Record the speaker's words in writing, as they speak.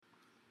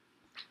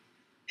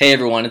Hey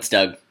everyone, it's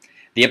Doug.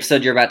 The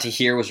episode you're about to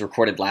hear was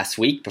recorded last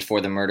week before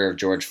the murder of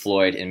George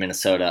Floyd in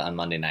Minnesota on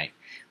Monday night.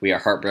 We are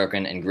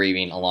heartbroken and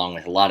grieving along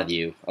with a lot of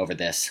you over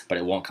this, but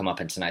it won't come up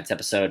in tonight's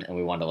episode, and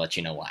we wanted to let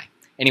you know why.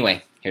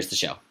 Anyway, here's the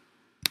show.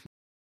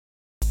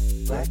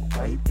 Black,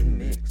 white, and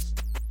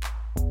mixed.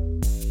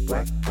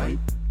 Black, white,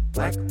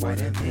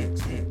 and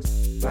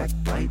mixed. Black,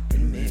 white,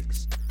 and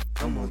mixed.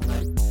 Come on,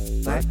 black,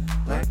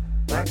 white,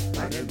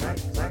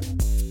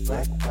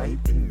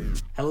 and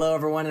mixed. Hello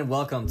everyone and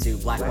welcome to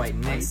Black, White,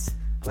 and Mixed,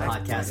 a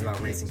podcast about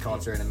race and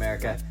culture in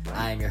America.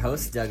 I am your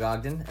host, Doug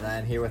Ogden, and I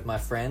am here with my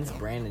friends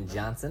Brandon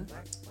Johnson.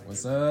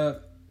 What's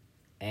up?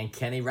 And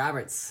Kenny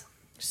Roberts.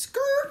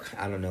 Skirt.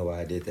 I don't know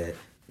why I did that.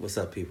 What's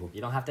up, people?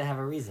 You don't have to have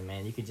a reason,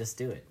 man. You could just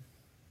do it.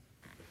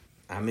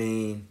 I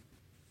mean,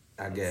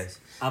 I guess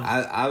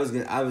I was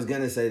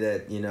gonna say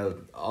that, you know,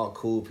 all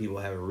cool people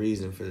have a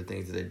reason for the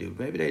things that they do.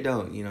 Maybe they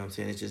don't. You know what I'm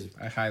saying? It's just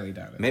I highly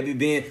doubt it. maybe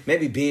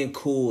being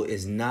cool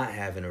is not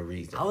having a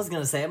reason. I was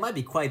going to say it might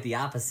be quite the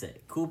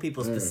opposite. Cool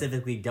people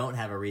specifically don't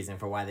have a reason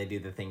for why they do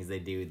the things they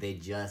do. They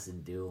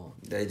just do them.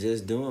 They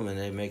just do them and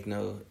they make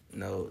no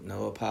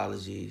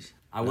apologies.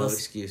 No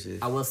excuses.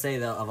 I will say,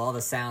 though, of all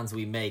the sounds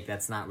we make,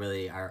 that's not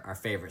really our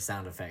favorite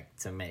sound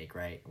effect to make,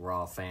 right? We're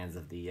all fans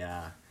of the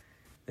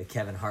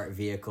Kevin Hart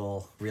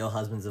vehicle, Real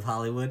Husbands of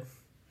Hollywood.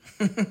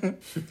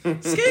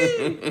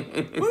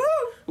 Ski! Woo!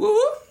 Woo!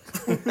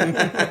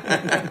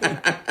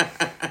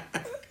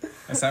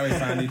 That's how we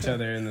found each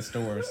other in the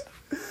stores.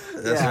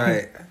 That's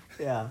right.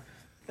 Yeah.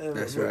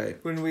 That's right.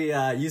 When we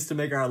used to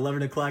make our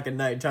 11 o'clock at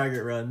night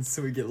Target runs,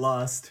 so we get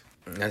lost.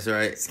 That's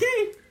right.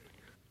 Ski!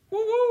 Woo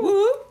woo!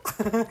 Woo!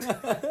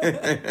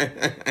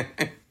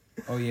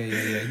 Oh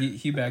yeah.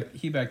 He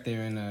back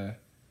there and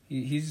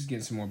he's just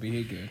getting some more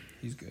beer.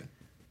 He's good.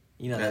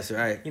 You know That's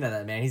right. You know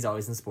that, man. He's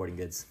always in sporting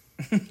goods.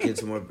 Getting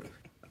some more.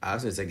 I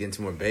was gonna say getting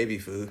some more baby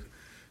food.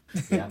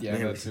 Yeah. Yeah,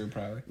 that's true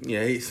probably.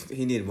 Yeah,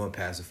 he needed more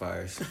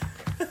pacifiers.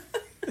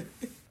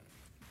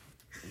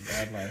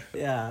 Bad life.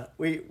 Yeah.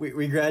 We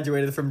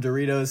graduated from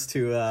Doritos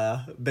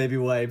to baby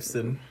wipes,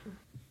 and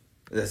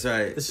That's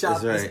right. the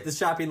shop That's right. the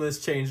shopping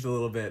list changed a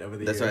little bit over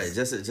the years.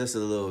 That's right. Just a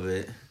little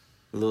bit.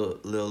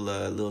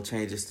 Little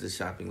changes to the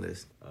shopping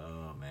list.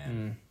 Oh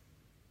man.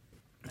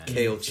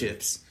 Kale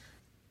chips.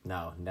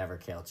 No, never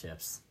kale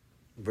chips.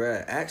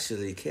 Bruh,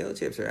 actually, kale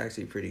chips are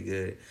actually pretty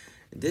good.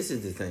 This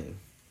is the thing.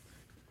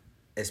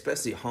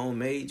 Especially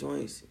homemade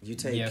joints. You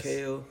take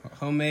kale.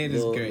 Homemade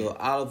is great. Little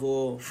olive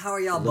oil. How are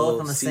y'all little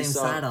both on the sea same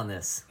salt. side on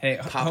this? Hey,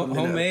 Pop 'em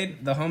in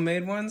the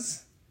homemade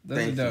ones. Those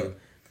Thank are dope. you.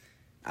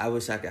 I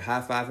wish I could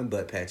high five and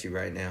butt pat you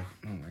right now.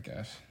 Oh my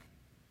gosh.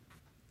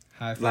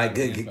 High five. Like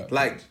and good, butt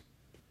like punch.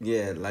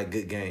 yeah, like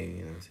good game.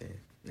 You know what I'm saying?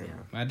 Yeah.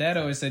 My dad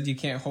always said you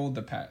can't hold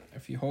the pat.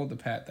 If you hold the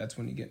pat, that's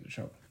when you get in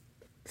trouble.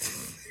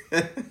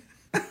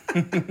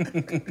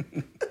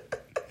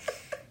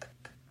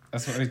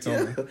 That's what he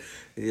told me.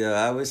 Yeah,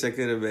 I wish I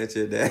could have met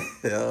your dad.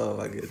 Oh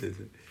my goodness,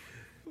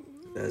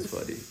 that's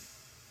funny.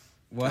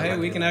 Well, I hey, like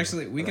we it. can I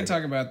can like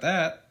talk about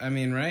that. I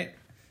mean, right?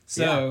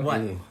 So Yeah,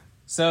 what?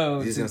 So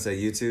You just gonna say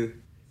you two?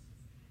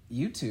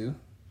 you two?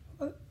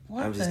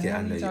 What I'm the just hell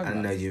kidding. are you talking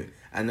about?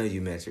 I know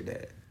you met your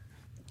dad.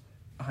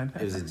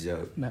 It was a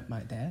joke. Met my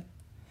dad.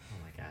 Oh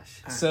my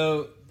gosh.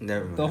 So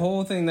Never mind. the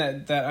whole thing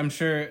that I'm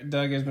sure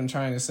Doug has been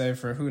trying to say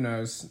for who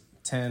knows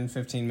 10,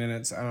 15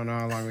 minutes. I don't know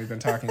how long we've been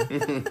talking.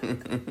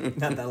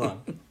 Not that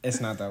long. It's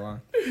not that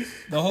long.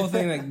 The whole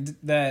thing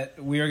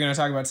that we were going to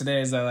talk about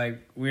today is that like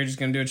we're just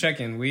going to do a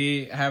check-in.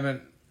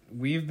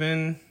 We've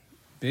been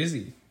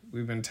busy.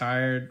 We've been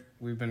tired.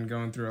 We've been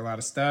going through a lot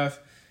of stuff.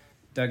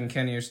 Doug and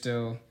Kenny are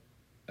still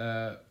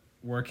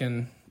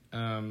working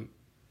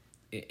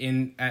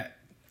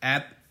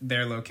at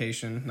their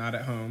location, not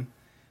at home.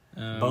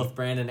 Both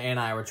Brandon and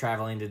I were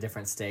traveling to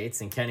different states,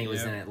 and Kenny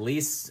was Yep. in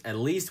at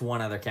least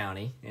one other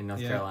county in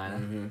North Yeah. Carolina.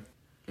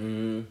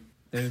 Mm-hmm.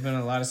 There's been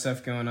a lot of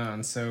stuff going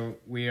on, so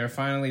we are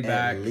finally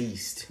back, At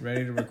least.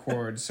 ready to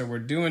record. So we're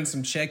doing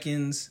some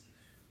check-ins,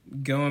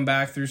 going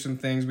back through some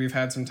things. We've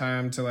had some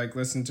time to like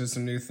listen to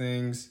some new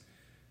things,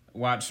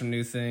 watch some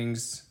new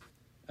things,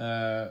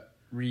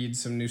 read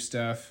some new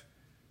stuff.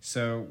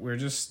 So we're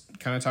just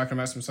kind of talking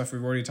about some stuff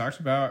we've already talked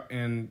about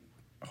and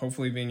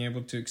hopefully being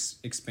able to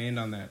expand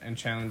on that and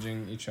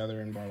challenging each other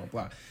and blah, blah,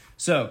 blah.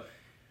 So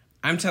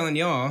I'm telling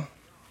y'all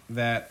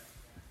that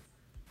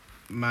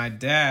my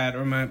dad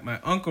or my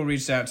uncle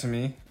reached out to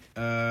me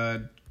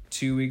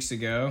 2 weeks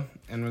ago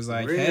and was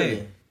like, Really?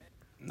 hey,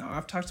 no,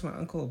 I've talked to my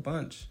uncle a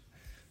bunch.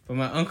 But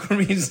my uncle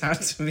reached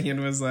out to me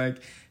and was like,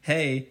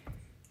 hey,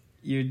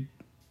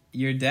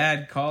 your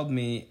dad called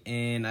me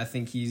and I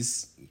think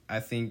he's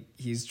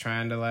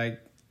trying to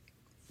like,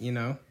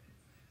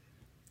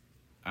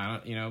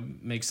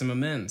 make some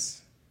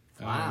amends.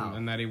 Wow.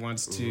 And that he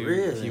wants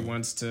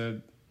Really?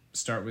 to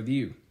start with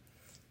you.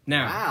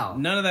 Now, Wow.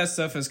 none of that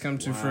stuff has come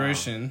to Wow.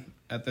 fruition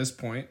at this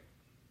point,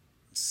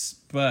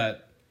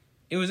 but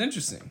it was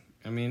interesting.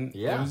 I mean,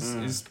 Yeah.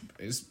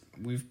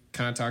 we've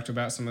kind of talked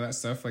about some of that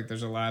stuff. Like,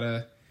 there's a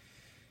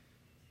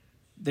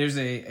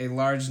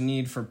large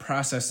need for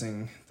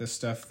processing the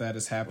stuff that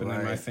has happened in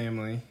my Right.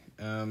 family.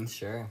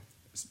 Sure.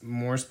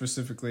 More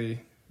specifically,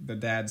 the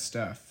dad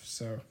stuff.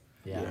 So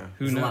Yeah. Yeah.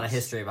 There's Who a lot of knows?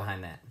 history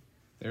behind that.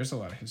 there's a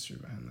lot of history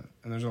behind that,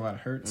 and there's a lot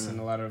of hurts and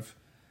a lot of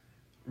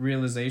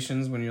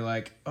realizations when you're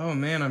like, oh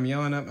man, I'm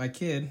yelling at my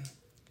kid,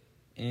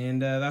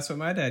 and that's what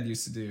my dad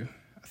used to do.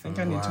 I think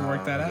I need to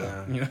work that out.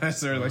 yeah. You know,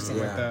 sort of like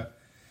something like Yeah. that.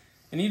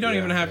 And you don't Yeah,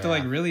 even have to yeah.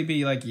 like really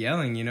be like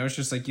yelling. You know, it's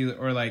just like you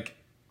or like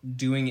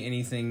doing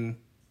anything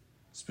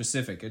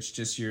specific. It's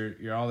just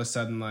you're all of a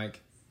sudden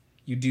like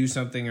you do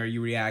something or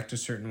you react a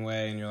certain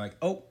way, and you're like,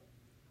 oh,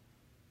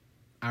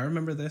 I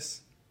remember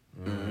this.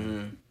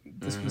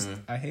 This was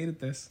I hated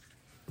this.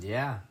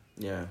 Yeah.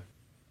 Yeah.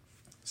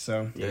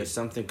 So There's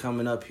something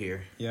coming up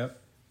here. yep.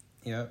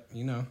 You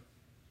know.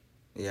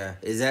 Yeah.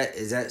 Is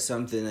that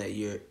something that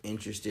you're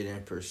interested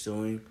in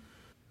pursuing?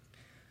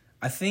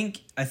 I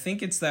think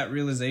it's that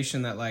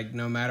realization that like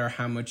no matter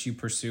how much you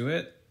pursue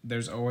it,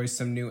 there's always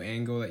some new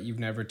angle that you've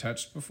never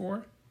touched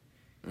before.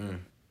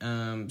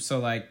 So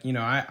like, you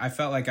know, I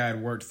felt like I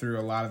had worked through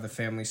a lot of the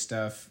family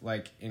stuff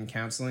like in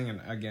counseling,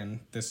 and again,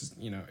 this is,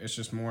 you know, it's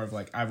just more of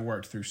like I've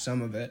worked through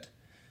some of it.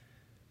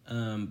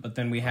 But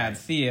then we had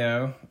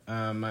Theo,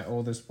 my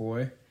oldest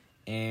boy,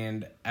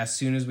 and as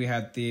soon as we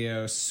had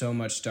Theo, so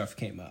much stuff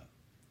came up.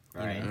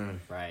 Right.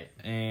 Right.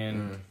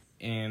 And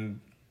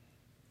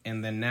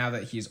then now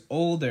that he's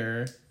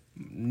older,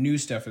 new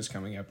stuff is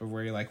coming up of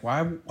where you're like,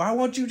 why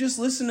won't you just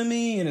listen to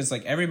me? And it's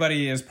like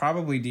everybody is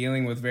probably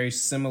dealing with very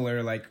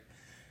similar like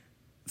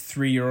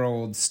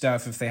 3-year-old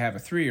stuff. If they have a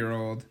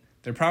 3-year-old,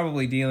 they're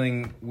probably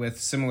dealing with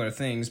similar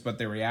things, but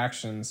their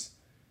reactions,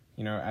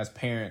 you know, as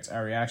parents,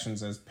 our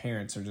reactions as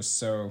parents are just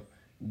so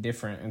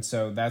different. And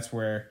so that's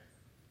where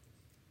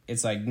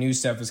it's like new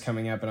stuff is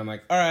coming up, and I'm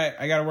like, all right,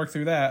 I got to work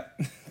through that.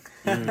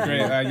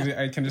 Great,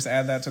 I can just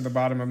add that to the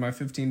bottom of my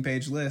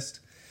 15-page list.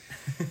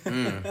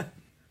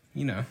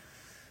 You know,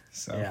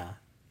 so Yeah.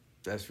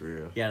 That's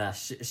real. Yeah, no,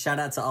 shout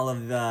out to all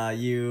of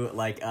you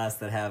like us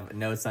that have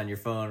notes on your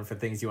phone for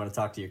things you want to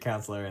talk to your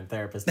counselor and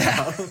therapist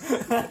about.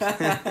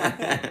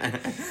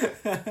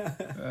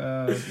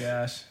 Oh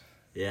gosh.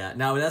 Yeah,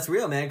 no, but that's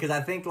real, man, because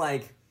I think,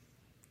 like,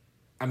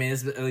 I mean,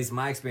 it's at least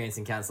my experience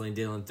in counseling,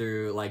 dealing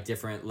through, like,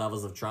 different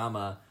levels of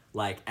trauma,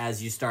 like,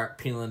 as you start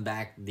peeling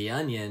back the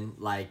onion,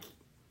 like,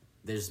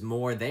 there's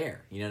more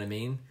there, you know what I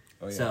mean?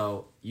 Oh, yeah.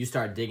 So you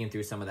start digging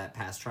through some of that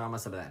past trauma,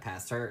 some of that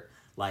past hurt,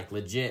 like,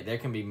 legit, there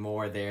can be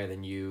more there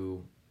than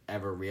you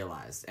ever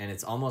realized. And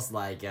it's almost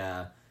like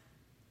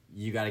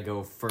you got to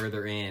go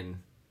further in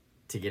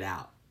to get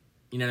out.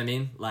 You know what I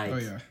mean? Like, Oh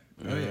yeah.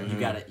 Oh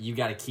yeah. you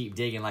gotta keep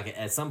digging. Like,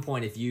 at some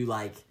point, if you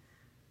like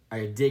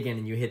are digging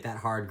and you hit that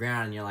hard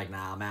ground and you're like,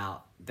 nah, I'm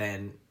out,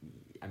 then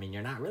I mean,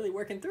 you're not really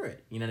working through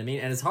it. You know what I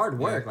mean? And it's hard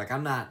work. Yeah. Like,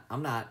 I'm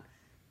not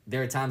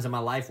there are times in my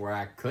life where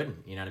I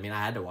couldn't, you know what I mean?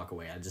 I had to walk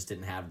away. I just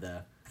didn't have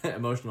the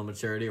emotional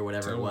maturity or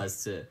whatever Totally. it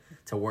was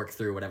to work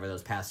through whatever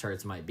those past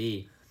hurts might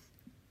be.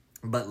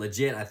 But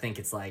legit, I think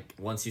it's like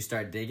once you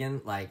start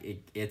digging,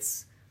 like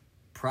it's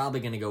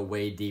probably going to go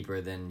way deeper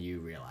than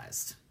you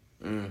realized.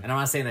 And I'm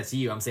not saying that to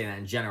you. I'm saying that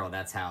in general.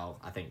 That's how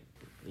I think,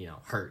 you know,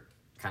 hurt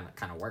kind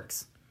of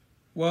works.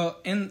 Well,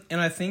 and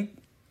I think,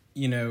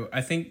 you know,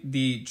 I think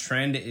the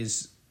trend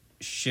is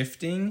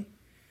shifting,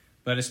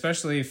 but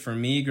especially for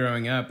me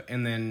growing up,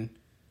 and then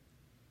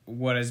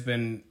what has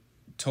been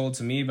told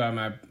to me by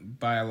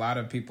a lot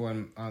of people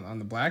on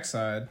the black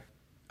side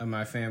of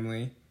my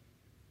family,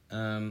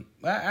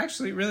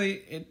 actually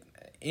really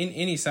in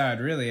any side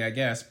really, I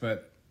guess,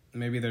 but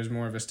maybe there's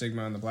more of a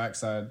stigma on the black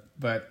side.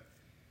 But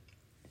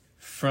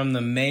from the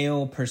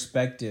male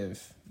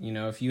perspective, you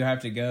know, if you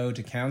have to go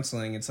to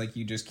counseling, it's like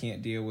you just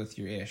can't deal with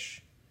your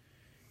ish.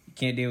 You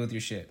can't deal with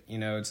your shit. You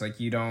know, it's like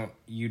you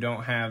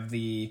don't have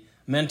the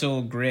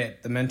mental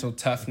grit, the mental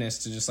toughness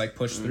to just like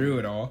push through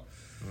it all,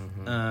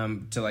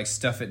 to like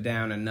stuff it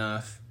down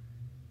enough,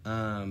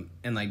 and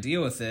like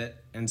deal with it.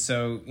 And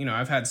so, you know,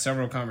 I've had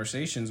several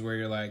conversations where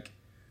you're like,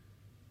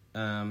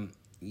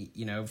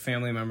 you know,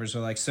 family members are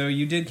like, so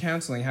you did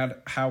counseling,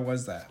 how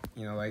was that?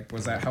 You know, like,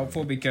 was that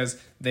helpful?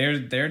 Because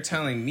they're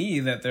telling me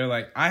that they're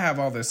like, I have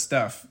all this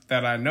stuff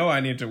that I know I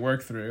need to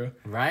work through,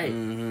 Right.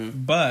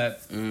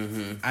 but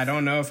I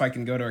don't know if I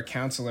can go to a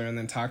counselor and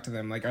then talk to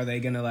them. Like, are they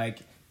gonna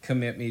like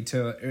commit me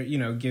to, or, you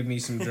know, give me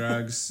some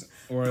drugs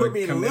or Put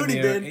me in a commit loony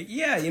me bin.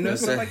 yeah, you know,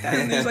 stuff like that.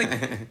 And it's like,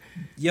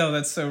 yo,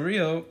 that's so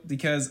real,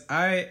 because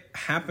I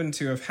happen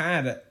to have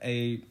had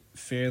a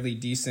fairly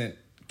decent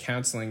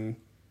counseling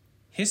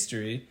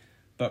history,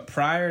 but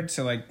prior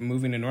to like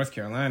moving to North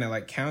Carolina,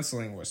 like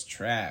counseling was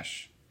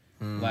trash.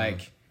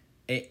 Like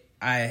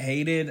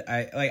I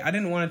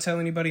didn't want to tell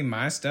anybody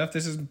my stuff.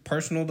 This is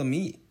personal to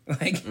me.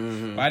 Like,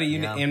 why do you?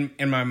 Yeah.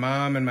 And my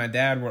mom and my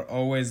dad were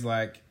always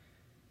like,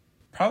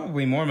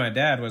 probably more my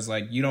dad was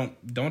like, you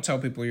don't tell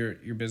people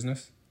your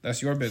business.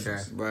 That's your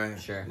business. Sure.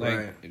 Right. Sure. Like,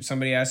 Right. if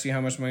somebody asks you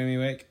how much money we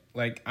make,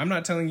 like, I'm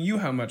not telling you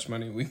how much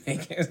money we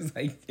make. It's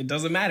like, it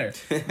doesn't matter.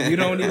 You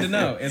don't need to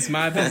know. It's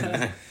my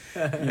business.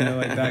 You know,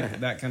 like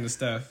that kind of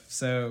stuff.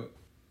 So,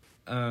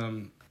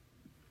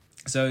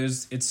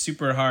 it's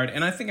super hard.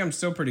 And I think I'm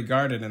still pretty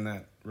guarded in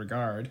that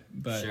regard.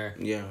 But Sure.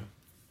 Yeah.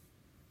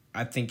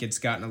 I think it's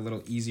gotten a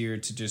little easier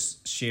to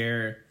just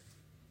share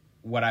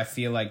what I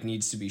feel like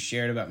needs to be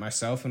shared about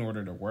myself in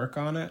order to work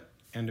on it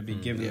and to be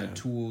given the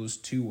tools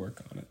to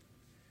work on it.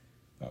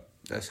 But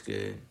that's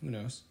good. Who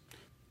knows?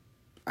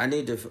 I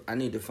need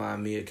to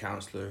find me a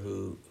counselor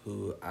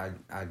who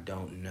I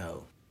don't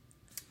know.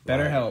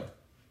 BetterHelp.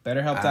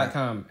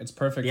 BetterHelp.com. It's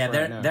perfect for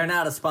right now. They're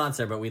not a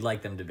sponsor, but we'd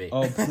like them to be.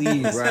 Oh,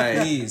 please. Right.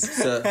 Please.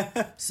 So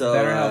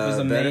BetterHelp is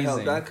amazing.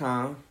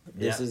 BetterHelp.com.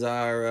 This is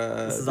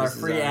our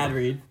free ad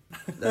read.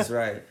 That's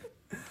right.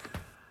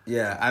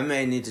 Yeah, I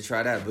may need to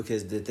try that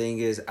because the thing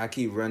is, I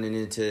keep running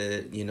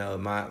into, you know,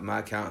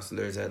 my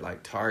counselors at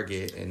like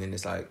Target, and then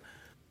it's like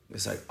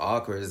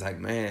awkward. It's like,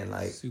 man,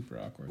 like super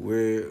awkward.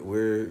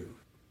 We're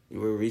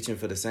reaching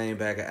for the same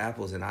bag of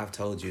apples, and I've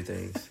told you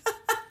things.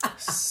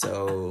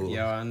 So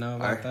yo, I know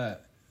about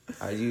that.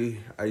 Are you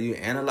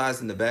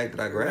analyzing the bag that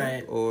I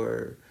grabbed,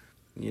 or,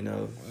 you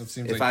know, well, it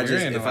seems like you're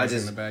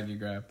analyzing the bag you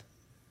grabbed.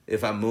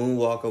 If I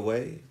moonwalk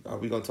away, are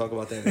we gonna talk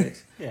about that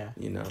next? Yeah.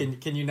 You know.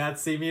 Can you not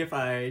see me if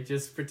I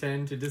just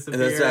pretend to disappear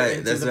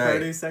That's the right.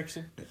 produce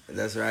section?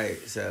 That's right.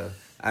 So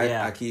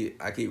I keep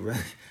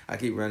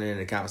running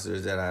into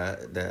counselors that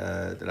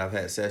I've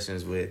had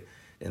sessions with,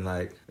 and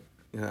like,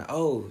 you know,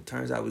 oh,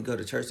 turns out we go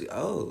to church.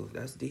 Oh,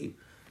 that's deep.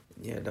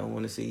 Yeah, don't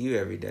want to see you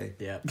every day.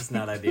 Yeah, it's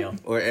not ideal.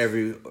 or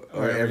every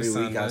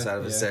Sunday, week outside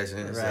of a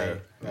session. Right. So,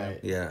 Right.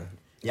 Yeah.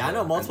 Yeah, I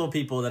know multiple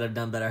people that have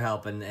done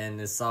BetterHelp,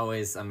 and it's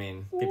always, I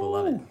mean, people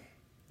love it.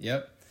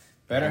 Yep.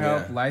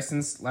 BetterHelp,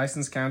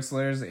 licensed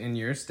counselors in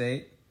your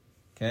state.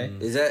 Okay.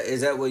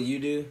 Is that what you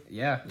do?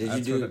 Yeah. Did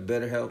you do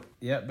BetterHelp?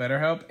 Yep,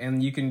 BetterHelp,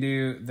 and you can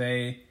do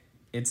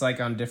it's like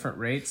on different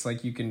rates.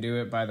 Like you can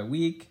do it by the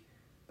week,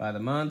 by the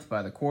month,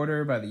 by the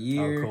quarter, by the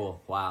year. Oh,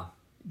 cool! Wow.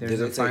 There's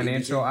a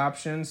financial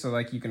option, so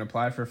like you can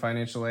apply for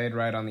financial aid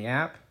right on the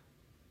app.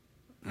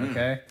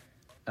 Okay.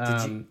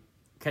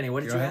 Kenny,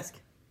 what did you ask?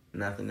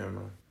 Nothing, never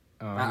mind.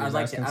 He's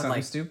asking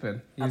something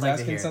stupid. He's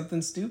asking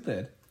something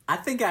stupid. I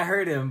think I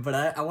heard him, but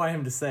I want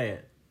him to say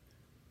it.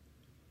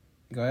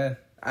 Go ahead.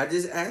 I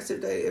just asked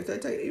if they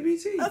take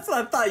EBT. That's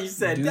what I thought you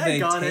said. Do they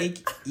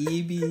take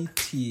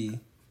EBT?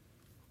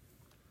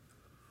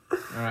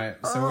 All right,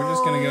 so we're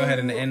just gonna go ahead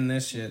and end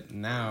this shit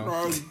now.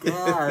 My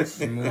gosh,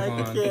 Move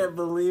on. I can't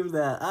believe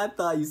that. I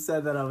thought you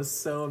said that. I was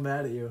so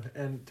mad at you,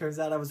 and turns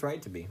out I was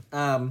right to be.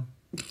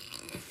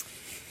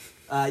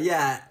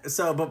 Yeah,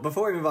 so, but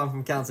before we move on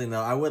from counseling,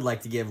 though, I would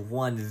like to give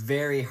one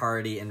very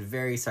hearty and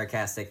very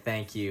sarcastic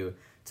thank you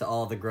to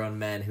all the grown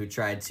men who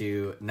tried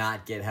to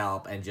not get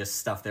help and just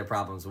stuff their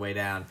problems way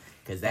down,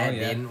 because that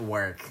didn't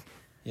work.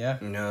 Yeah.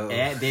 No.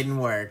 It didn't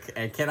work.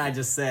 And can I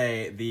just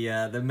say,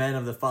 the men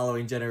of the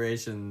following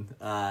generation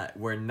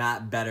were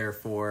not better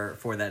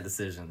for that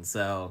decision.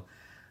 So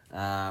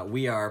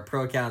we are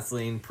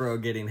pro-counseling,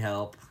 pro-getting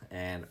help,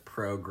 and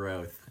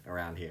pro-growth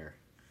around here.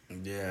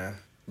 Yeah.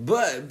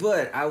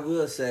 But I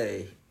will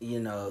say, you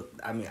know,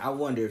 I mean, I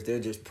wonder if they're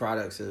just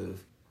products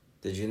of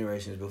the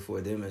generations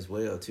before them as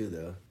well, too,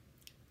 though.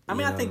 I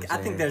mean, I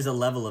think there's a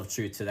level of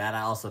truth to that.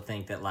 I also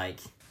think that, like,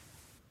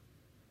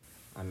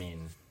 I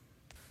mean,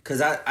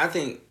 because I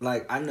think,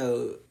 like, I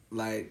know,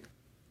 like,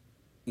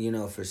 you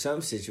know, for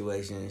some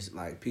situations,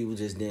 like, people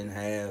just didn't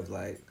have,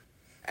 like,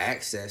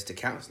 access to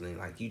counseling.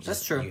 Like,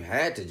 that's true. You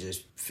had to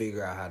just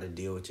figure out how to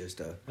deal with your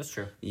stuff. That's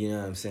true. You know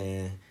what I'm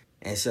saying?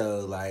 And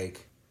so,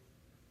 like,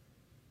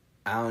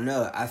 I don't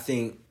know. I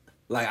think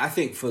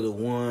for the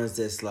ones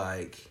that's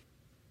like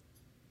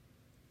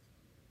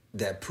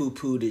that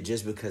poo-pooed it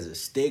just because of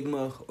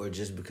stigma or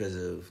just because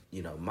of,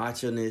 you know,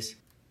 macho-ness,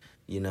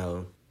 you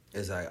know,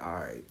 it's like, all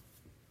right,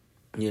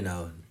 you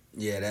know,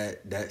 yeah,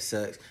 that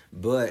sucks.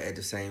 But at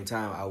the same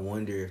time, I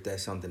wonder if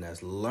that's something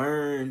that's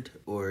learned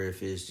or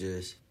if it's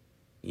just,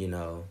 you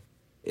know,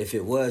 if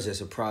it was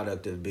just a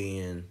product of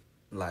being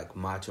like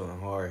macho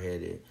and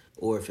hard-headed,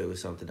 or if it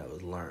was something that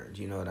was learned.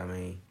 You know what I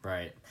mean?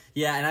 Right.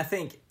 Yeah, and I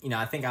think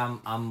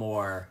I'm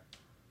more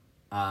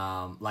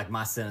like,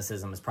 my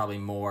cynicism is probably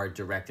more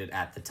directed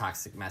at the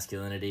toxic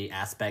masculinity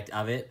aspect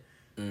of it,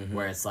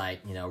 where it's like,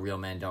 you know, real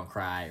men don't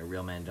cry or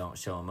real men don't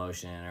show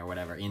emotion or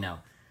whatever, you know.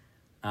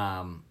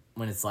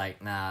 When it's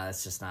like, nah,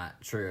 that's just not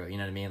true. You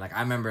know what I mean? Like,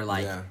 I remember,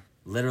 like,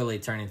 literally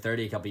turning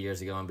 30 a couple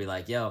years ago and be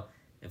like, yo,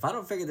 if I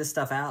don't figure this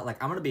stuff out,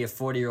 like, I'm going to be a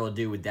 40-year-old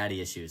dude with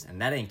daddy issues,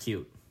 and that ain't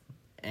cute.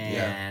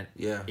 And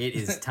it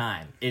is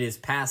time. It is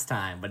past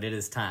time, but it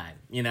is time,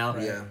 you know?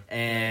 Yeah.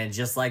 And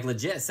just, like,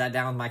 legit sat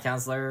down with my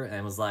counselor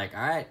and was like,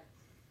 all right,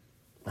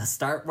 let's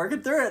start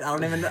working through it. I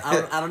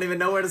don't even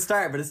know where to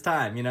start, but it's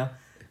time, you know?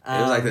 It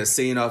was like a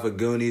scene off of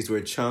Goonies where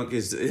Chunk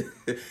is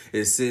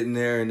sitting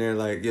there and they're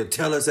like, yo,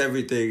 tell us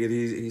everything. And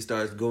he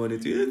starts going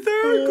into the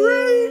third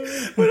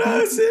grade. When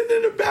I was sitting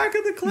in the back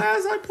of the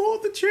class, I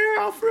pulled the chair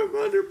out from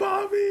under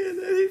Bobby and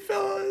then he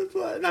fell on his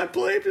butt. And I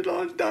blamed it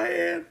on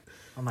Diane.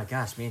 Oh my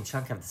gosh, me and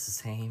Chunk have the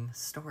same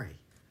story.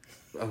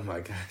 Oh my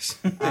gosh.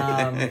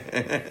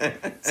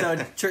 So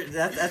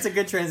that's a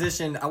good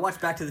transition. I watched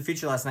Back to the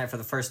Future last night for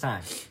the first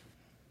time.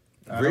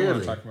 I don't want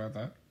to talk about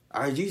that.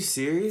 Are you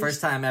serious?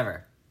 First time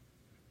ever.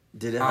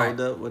 Did it hold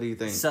up? What do you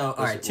think? So,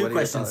 all right, two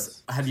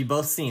questions. Have you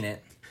both seen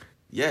it?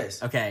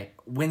 Yes. Okay,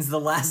 when's the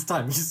last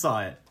time you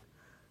saw it?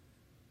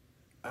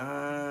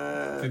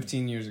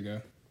 15 years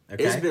ago.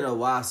 Okay. It's been a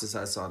while since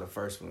I saw the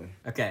first one.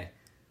 Okay.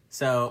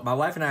 So my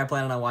wife and I are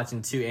planning on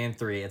watching 2 and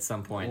 3 at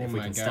some point if we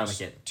can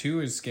stomach it.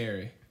 2 is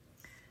scary.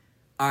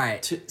 All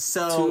right. 2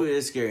 So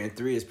is scary, and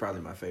 3 is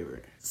probably my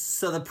favorite.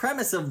 so the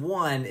premise of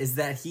 1 is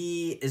that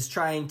he is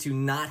trying to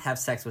not have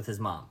sex with his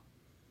mom.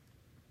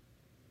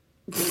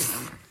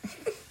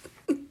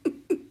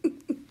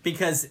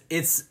 Because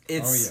it's Oh,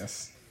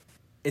 yes.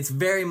 it's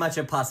very much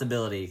a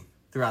possibility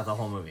throughout the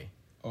whole movie.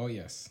 Oh,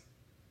 yes.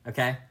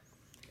 Okay?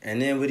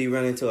 And then would he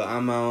run into a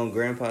I'm my own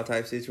grandpa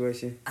type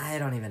situation? I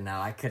don't even know.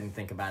 I couldn't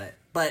think about it.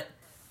 But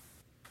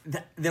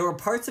there were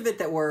parts of it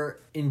that were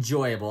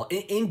enjoyable.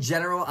 In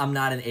general, I'm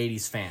not an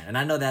 80s fan. And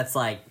I know that's,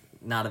 like,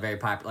 not a very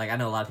popular... Like, I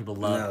know a lot of people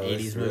love 80s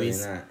it's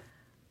movies. Really not.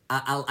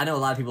 I know a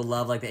lot of people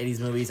love, like, the 80s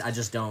movies. I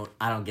just don't...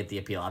 I don't get the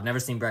appeal. I've never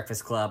seen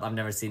Breakfast Club. I've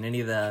never seen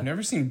any of the...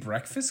 Never seen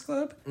Breakfast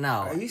Club? No.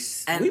 Are you,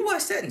 And- we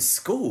watched that in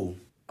school.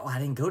 Oh, I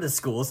didn't go to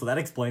school, so that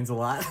explains a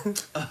lot.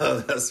 Oh,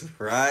 that's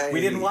right. We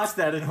didn't watch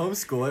that in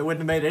homeschool. It wouldn't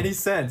have made any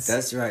sense.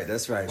 That's right.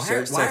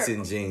 Shirt, sex,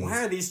 and jeans.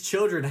 Why are these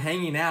children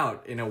hanging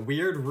out in a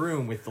weird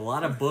room with a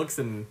lot of books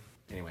and...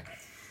 Anyway.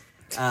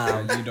 You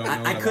don't know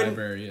I what a couldn't-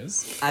 library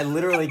is. I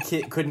literally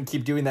couldn't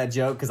keep doing that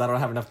joke because I don't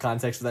have enough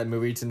context for that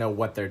movie to know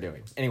what they're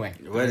doing. Anyway.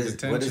 What is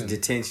Detention.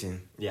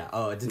 detention? Yeah.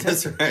 Oh, That's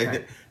detention. right.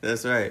 Right.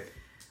 That's right.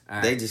 All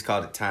right. They just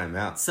called it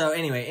timeout. So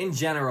anyway, in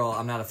general,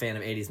 I'm not a fan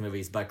of 80s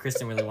movies, but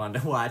Kristen really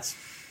wanted to watch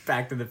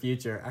Back to the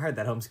Future. I heard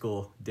that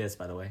homeschool diss,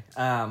 by the way.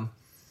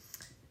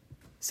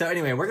 So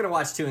anyway, we're going to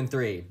watch 2 and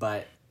 3,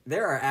 but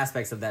there are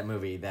aspects of that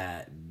movie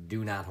that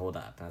do not hold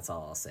up. That's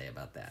all I'll say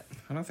about that.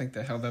 I don't think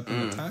they held up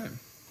in the time.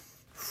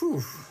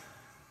 Whew.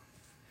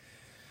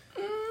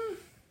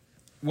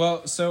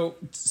 Well, so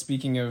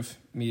speaking of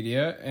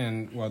media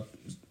and, well,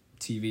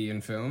 TV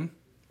and film,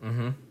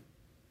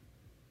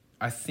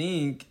 I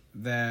think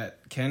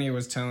that Kenny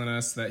was telling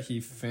us that he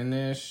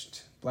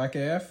finished Black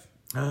AF,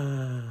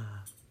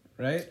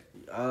 right?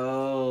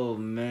 Oh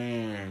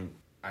man,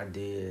 I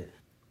did.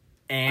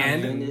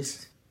 And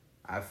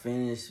I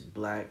finished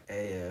Black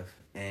AF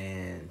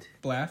and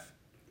Blaff?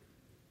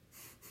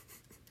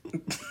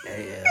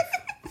 AF.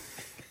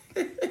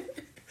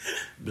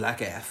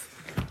 Black AF.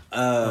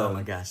 oh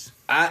my gosh.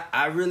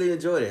 I really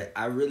enjoyed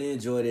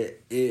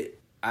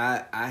it.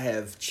 I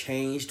have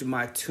changed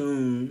my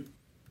tune.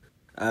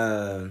 Which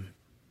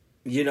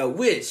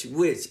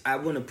I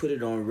want to put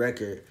it on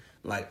record.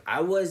 Like,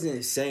 I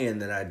wasn't saying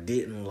that I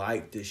didn't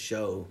like the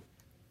show.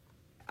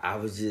 I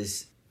was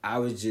just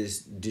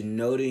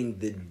denoting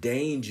the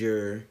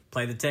danger.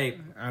 Play the tape.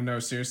 I know,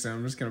 seriously,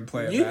 I'm just going to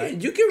play it You back.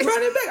 can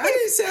run it back. I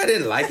didn't say I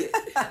didn't like it.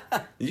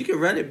 You can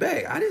run it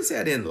back. I didn't say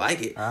I didn't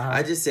like it.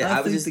 I just said I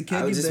was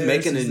just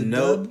making a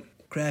note.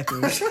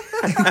 Crackers.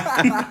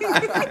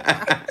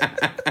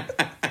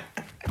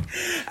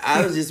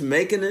 I was just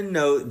making a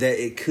note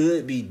that it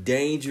could be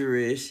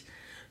dangerous,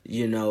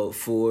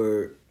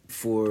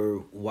 for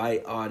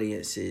white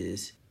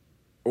audiences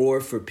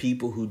or for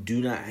people who do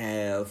not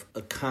have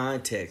a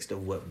context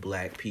of what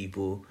black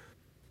people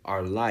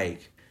are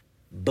like.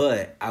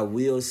 But I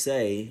will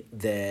say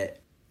that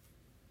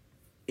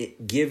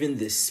given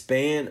the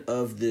span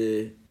of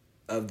the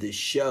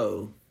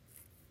show,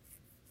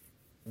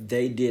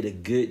 they did a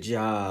good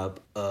job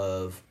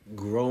of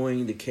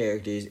growing the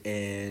characters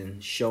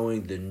and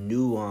showing the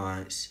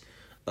nuance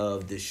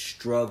of the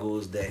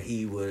struggles that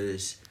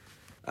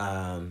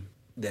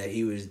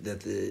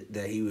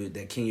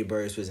Kenya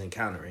Barris was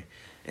encountering.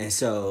 And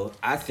so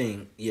I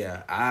think,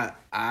 I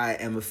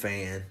am a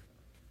fan.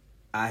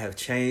 I have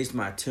changed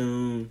my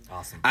tune.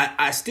 Awesome.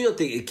 I still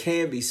think it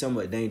can be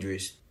somewhat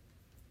dangerous,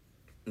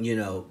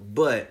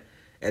 but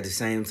at the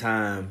same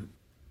time,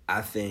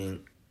 I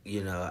think,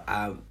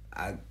 I've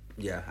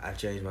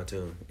changed my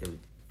tune.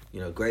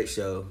 Great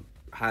show,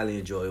 highly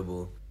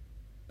enjoyable.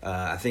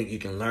 I think you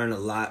can learn a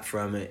lot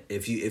from it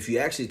if you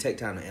actually take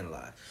time to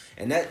analyze.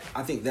 And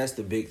I think that's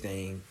the big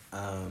thing,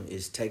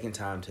 is taking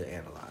time to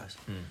analyze.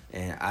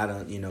 And I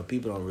don't,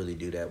 people don't really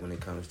do that when it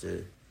comes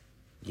to,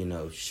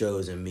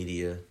 shows and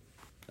media,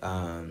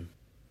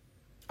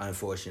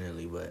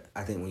 unfortunately. But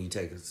I think when you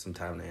take some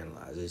time to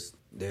analyze,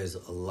 there's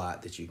a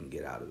lot that you can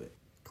get out of it.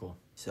 Cool.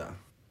 So,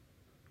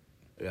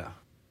 yeah.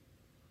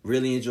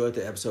 Really enjoyed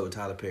the episode with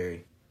Tyler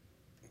Perry.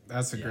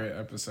 That's a great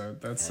episode.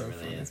 That's It so really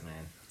funny. is,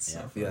 man. So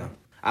Yeah. funny. Yeah.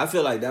 I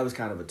feel like that was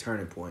kind of a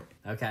turning point.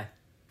 Okay.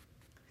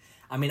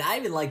 I mean, I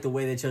even like the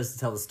way they chose to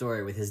tell the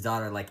story with his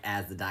daughter, like,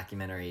 as the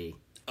documentary.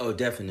 Oh,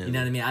 definitely. You know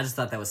what I mean? I just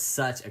thought that was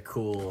such a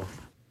cool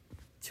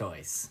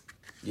choice.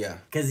 Yeah.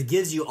 Because it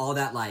gives you all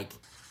that, like,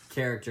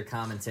 character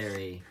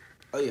commentary.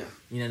 Oh, yeah.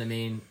 You know what I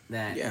mean?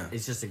 That Yeah.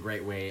 it's just a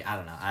great way. I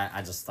don't know.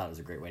 I just thought it was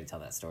a great way to tell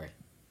that story.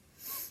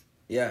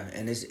 Yeah,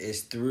 and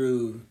it's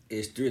through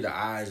the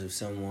eyes of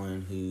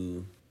someone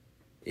who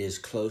is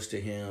close to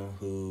him,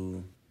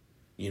 who,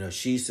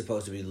 she's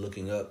supposed to be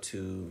looking up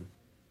to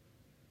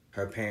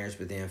her parents,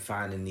 but then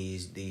finding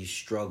these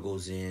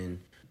struggles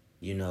in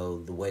you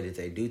know, the way that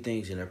they do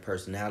things and their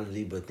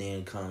personality, but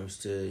then comes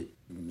to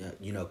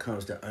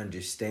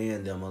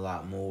understand them a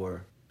lot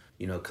more,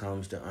 you know,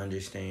 comes to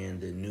understand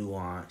the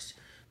nuance,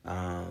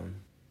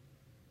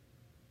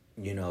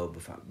 you know,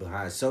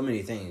 behind so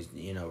many things,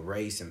 you know,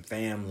 race and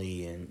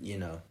family, and you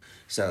know,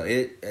 so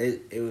it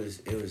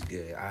was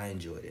good. I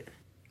enjoyed it.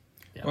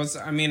 Yeah. Well,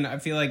 I mean, I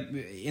feel like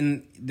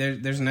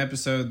there's an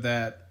episode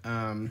that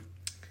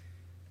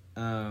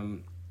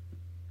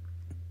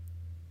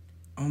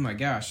oh my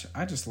gosh,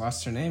 I just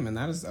lost her name, and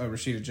that is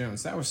Rashida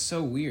Jones. That was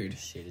so weird.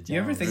 Rashida You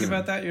ever Jones. think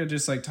about that? You're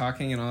just like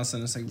talking, and all of a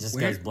sudden it's like, Just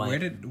where, goes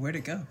blank. where'd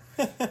it go?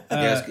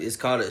 Yeah, it's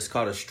called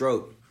a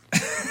stroke.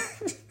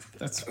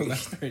 That's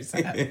very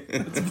sad.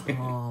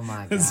 Oh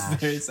my It's gosh.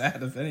 very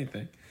sad, if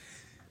anything.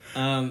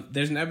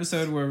 There's an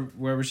episode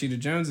where Rashida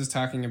Jones is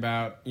talking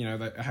about, you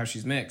know, how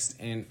she's mixed,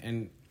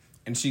 and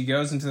she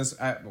goes into this.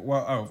 Back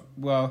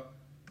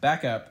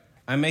up.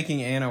 I'm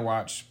making Anna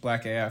watch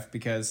Black AF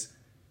because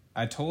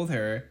I told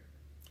her.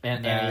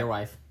 And that- Anna, your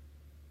wife.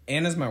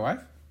 Anna's my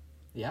wife.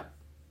 Yep.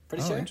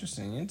 Pretty Oh, sure.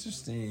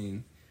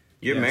 interesting.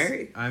 You're Yes.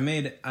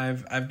 married?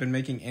 I've been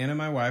making Anna,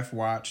 my wife,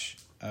 watch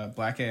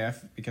Black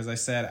AF because I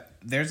said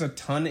there's a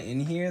ton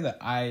in here that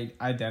I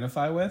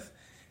identify with,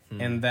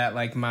 and that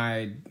like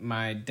my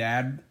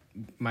dad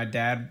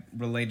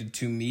related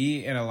to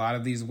me in a lot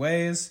of these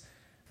ways.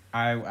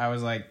 I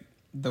was like,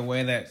 the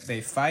way that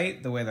they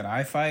fight, the way that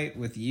I fight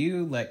with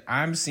you, like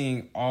I'm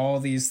seeing all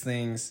these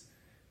things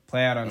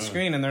play out on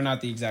screen, and they're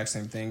not the exact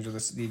same things or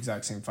the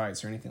exact same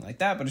fights or anything like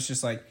that, but it's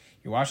just like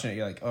you're watching it,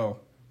 you're like, oh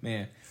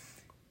man.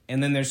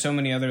 And then there's so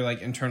many other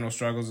like internal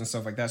struggles and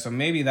stuff like that. So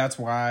maybe that's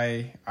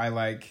why I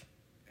like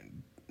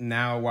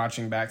now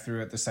watching back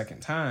through it the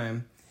second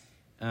time.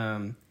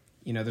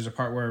 You know, there's a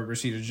part where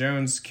Rashida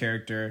Jones'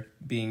 character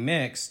being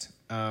mixed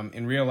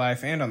in real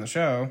life and on the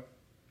show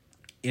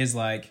is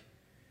like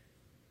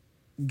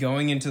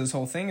going into this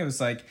whole thing. It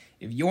was like,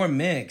 if you're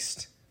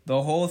mixed,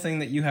 the whole thing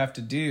that you have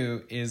to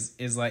do is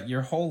like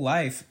your whole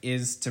life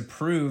is to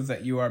prove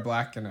that you are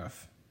black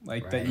enough,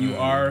 like that you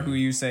are who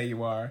you say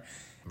you are.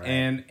 Right.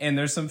 And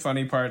there's some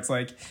funny parts,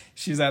 like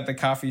she's at the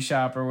coffee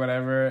shop or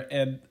whatever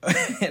and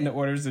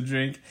orders a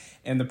drink,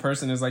 and the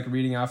person is like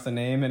reading off the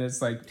name, and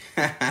it's like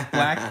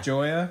Black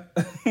Joya.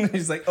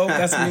 He's like, oh,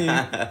 that's me.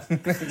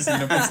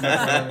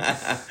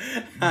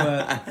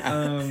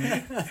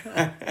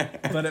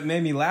 But it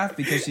made me laugh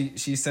because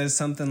she says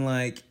something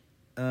like,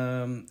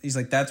 he's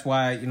like, that's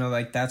why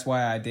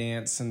I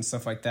dance and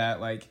stuff like that.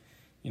 Like,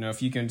 you know,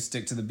 if you can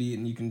stick to the beat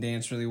and you can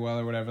dance really well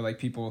or whatever, like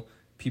people,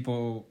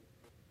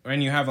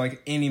 and you have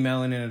like any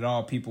melanin at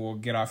all, people will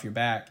get off your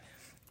back.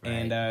 Right.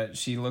 And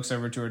she looks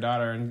over to her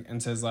daughter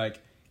and says like,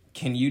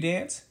 can you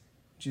dance?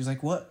 She's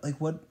like, what? Like,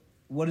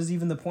 what is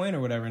even the point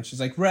or whatever? And she's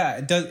like, right,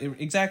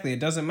 it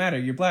doesn't matter.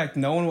 You're black.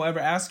 No one will ever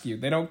ask you.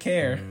 They don't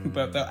care,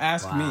 but they'll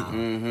ask Wow.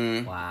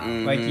 me. Wow.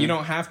 Like, you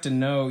don't have to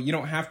know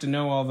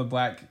all the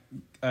black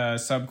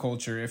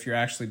subculture if you're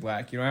actually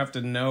black. You don't have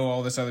to know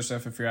all this other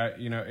stuff if you're,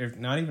 you know, if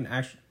not even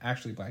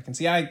actually black. And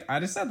see, I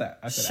just said that.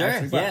 I said Sure.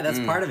 actually black. Yeah, that's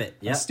part of it.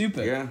 That's Yep.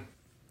 stupid.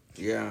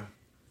 Yeah.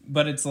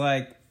 But it's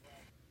like,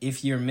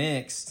 if you're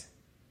mixed,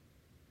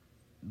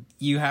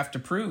 you have to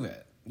prove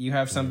it. You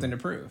have something to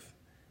prove.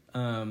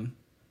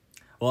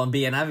 Well, and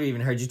B, and I've even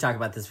heard you talk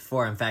about this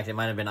before. In fact, it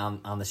might have been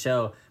on the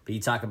show, but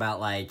you talk about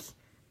like,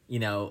 you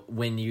know,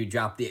 when you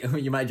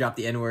you might drop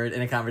the N-word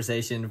in a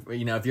conversation,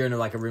 you know, if you're in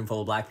like a room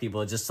full of black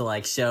people, just to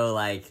like show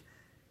like,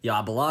 yo,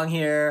 I belong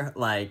here,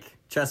 like,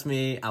 trust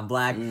me, I'm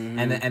black.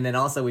 And then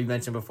also we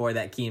mentioned before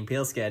that Key and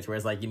Peele sketch where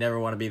it's like, you never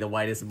want to be the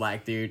whitest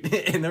black dude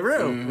in the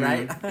room,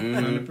 right?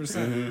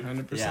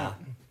 100%. Yeah.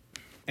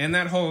 And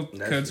that whole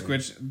That's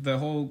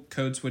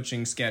code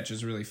switching sketch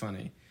is really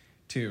funny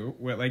too.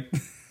 Where like,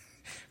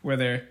 where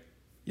they're,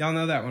 y'all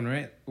know that one,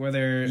 right? Where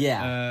they're,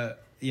 Yeah.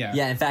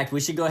 Yeah. In fact, we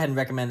should go ahead and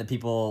recommend that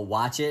people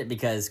watch it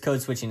because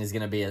code switching is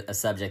going to be a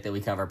subject that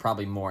we cover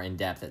probably more in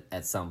depth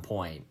at some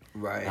point.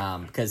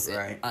 Right. Because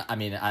Right. I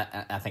mean,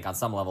 I think on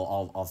some level,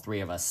 all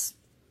three of us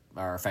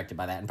are affected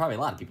by that, and probably a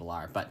lot of people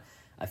are. But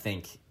I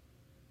think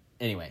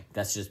anyway,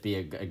 that's just be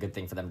a good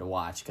thing for them to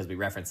watch because we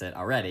reference it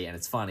already, and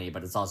it's funny,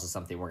 but it's also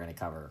something we're going to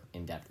cover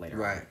in depth later.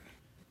 Right.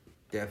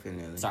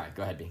 Definitely. Sorry,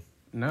 go ahead, B.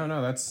 No,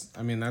 that's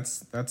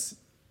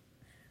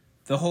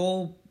the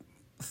whole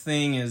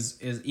thing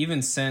is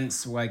even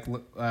since like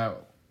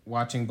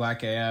watching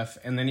Black AF,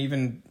 and then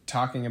even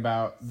talking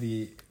about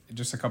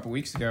just a couple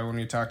weeks ago when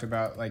we talked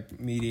about like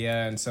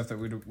media and stuff that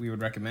we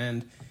would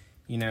recommend,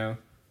 you know,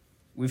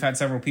 we've had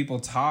several people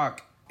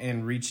talk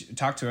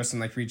to us and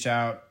like reach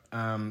out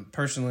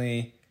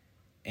personally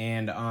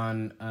and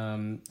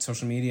on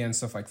social media and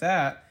stuff like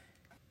that.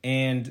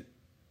 And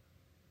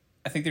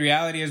I think the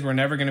reality is we're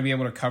never going to be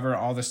able to cover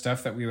all the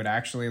stuff that we would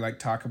actually like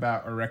talk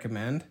about or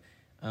recommend,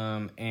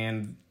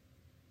 and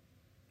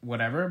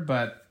whatever.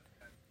 But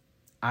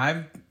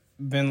I've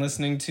been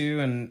listening to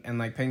and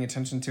like paying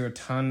attention to a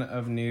ton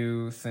of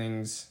new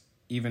things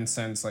even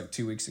since like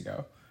 2 weeks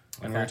ago.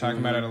 And we were talking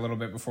about it a little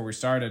bit before we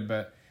started,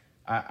 but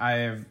I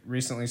have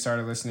recently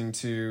started listening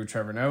to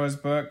Trevor Noah's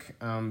book,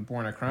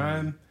 Born a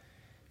Crime.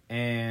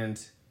 and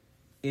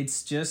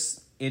it's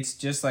just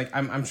like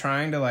I'm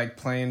trying to like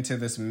play into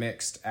this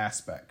mixed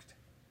aspect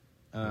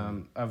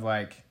of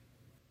like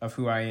of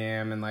who I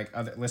am, and like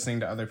listening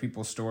to other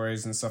people's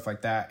stories and stuff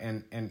like that,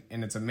 and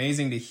it's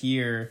amazing to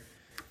hear.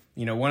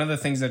 You know, one of the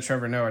things that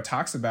Trevor Noah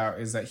talks about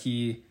is that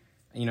he,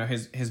 you know,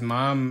 his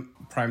mom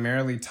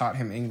primarily taught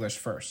him English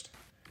first,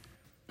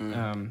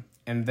 and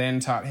then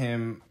taught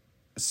him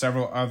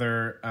several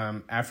other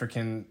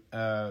African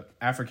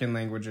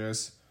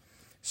languages,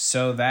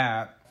 so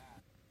that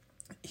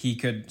he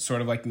could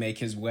sort of like make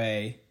his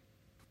way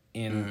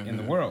in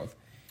the world.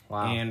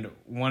 Wow. And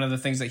one of the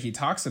things that he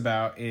talks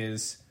about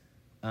is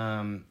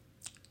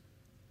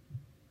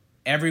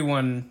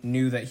everyone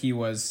knew that he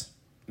was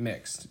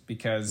mixed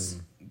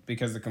because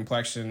the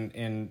complexion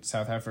in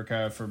South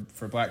Africa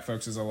for black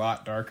folks is a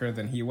lot darker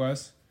than he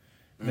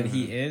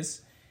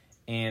is.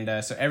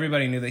 And so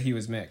everybody knew that he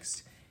was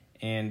mixed,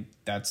 and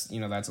that's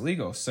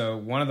illegal. So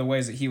one of the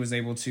ways that he was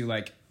able to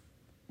like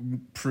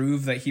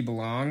prove that he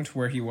belonged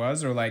where he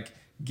was, or like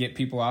get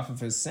people off of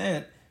his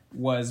scent,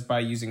 was by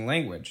using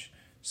language.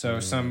 So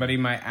somebody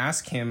might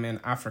ask him in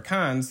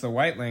Afrikaans, the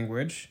white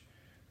language,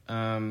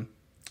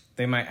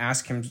 they might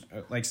ask him,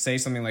 like, say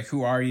something like,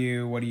 "Who are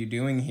you? What are you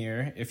doing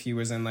here?" If he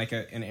was in like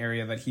an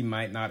area that he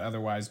might not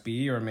otherwise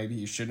be, or maybe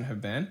he shouldn't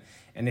have been.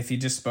 And if he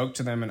just spoke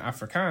to them in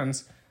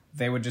Afrikaans,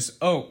 they would just,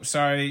 "Oh,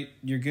 sorry,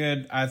 you're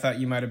good. I thought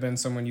you might have been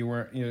someone you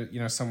weren't, you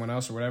know, someone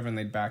else or whatever," and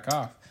they'd back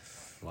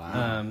off.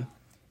 Wow.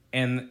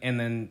 And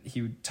then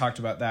he talked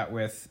about that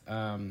with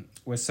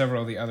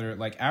several of the other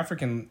like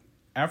African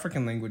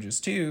languages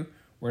too,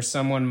 where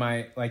someone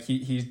might, like,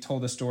 he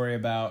told a story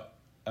about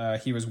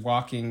he was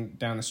walking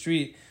down the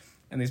street,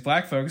 and these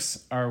black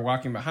folks are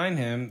walking behind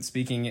him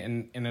speaking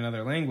in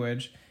another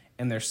language,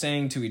 and they're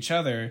saying to each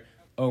other,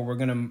 "Oh, we're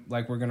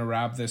gonna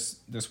rob this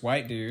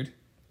white dude."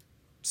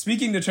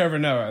 Speaking to Trevor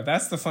Noah,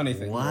 that's the funny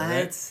thing. What?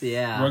 Right?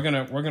 Yeah.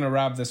 We're gonna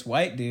rob this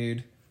white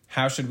dude.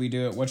 How should we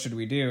do it? What should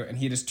we do? And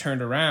he just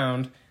turned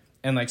around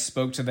and like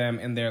spoke to them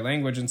in their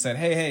language and said,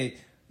 hey,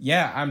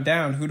 yeah, I'm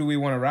down. Who do we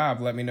want to rob?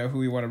 Let me know who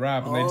we want to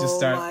rob. And they just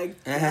start.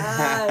 Oh my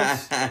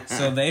gosh.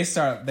 So they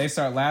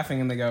start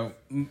laughing, and they go,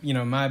 you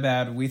know, my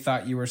bad. We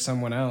thought you were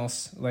someone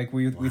else. Like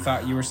we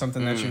thought you were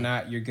something that you're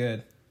not. You're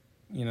good.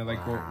 You know,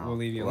 like we'll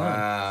leave you alone.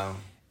 Wow.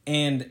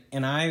 And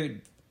I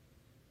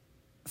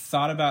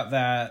thought about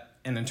that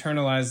and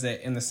internalized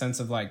it in the sense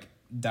of like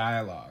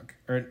dialogue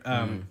or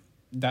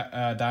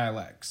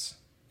dialects.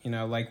 You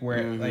know, like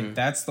where like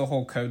that's the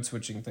whole code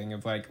switching thing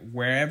of like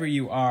wherever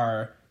you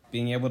are,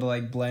 being able to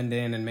like blend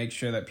in and make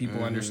sure that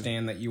people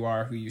understand that you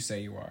are who you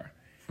say you are.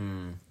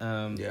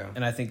 Yeah.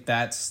 And I think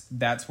that's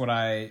what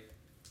I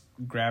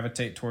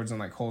gravitate towards and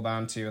like hold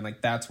on to, and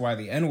like that's why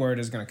the N-word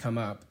is going to come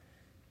up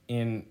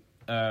in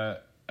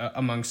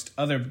amongst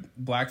other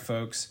black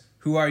folks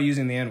who are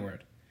using the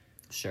N-word.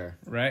 Sure.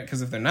 Right?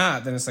 Because if they're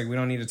not, then it's like we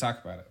don't need to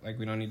talk about it. Like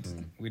we don't need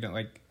to. We don't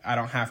like. I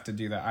don't have to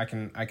do that. I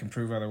can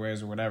prove other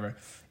ways or whatever.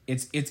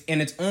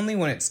 It's only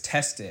when it's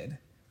tested,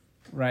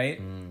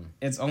 right?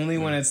 It's only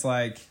when it's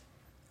like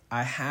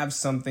I have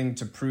something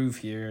to prove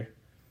here,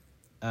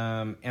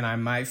 and I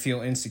might feel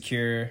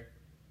insecure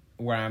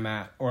where I'm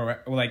at, or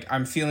like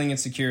I'm feeling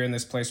insecure in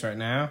this place right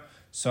now.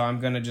 So I'm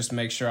gonna just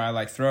make sure I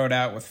like throw it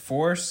out with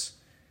force,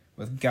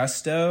 with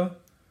gusto.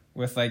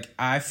 With like,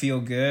 I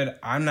feel good.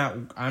 I'm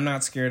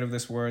not scared of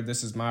this word.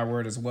 This is my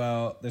word as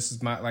well. This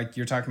is my, like,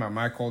 you're talking about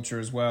my culture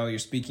as well. You're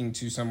speaking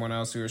to someone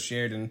else who has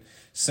shared in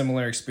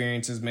similar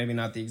experiences, maybe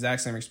not the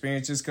exact same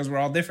experiences because we're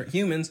all different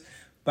humans,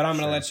 but I'm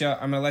going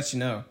to let you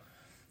know.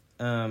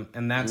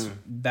 And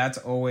that's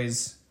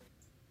always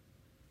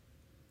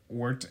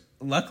worked.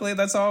 Luckily,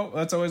 that's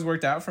always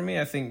worked out for me.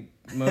 I think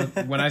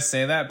when I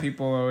say that,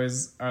 people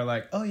always are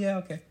like, "Oh yeah,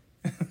 okay."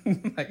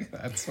 Like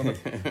that's what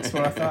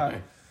I thought.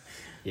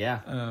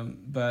 Yeah.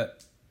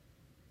 But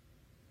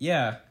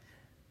yeah.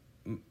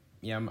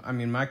 I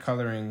mean, my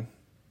coloring,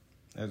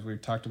 as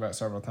we've talked about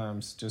several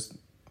times, just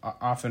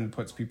often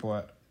puts people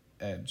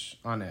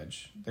on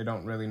edge. They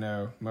don't really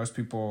know. Most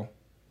people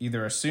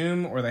either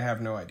assume or they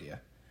have no idea.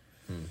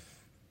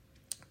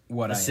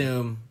 What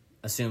assume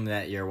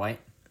that you're white.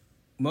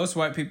 Most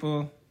white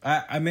people.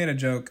 I made a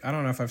joke. I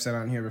don't know if I've said it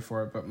on here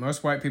before, but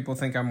most white people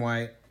think I'm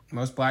white.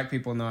 Most black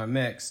people know I'm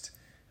mixed,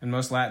 and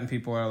most Latin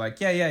people are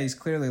like, yeah, he's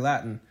clearly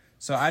Latin.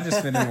 So I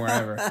just fit in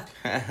wherever.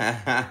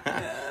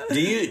 Do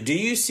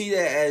you see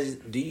that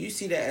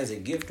as a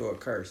gift or a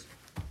curse?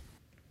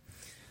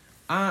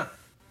 I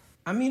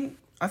mean,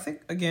 I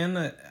think again,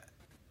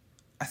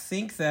 I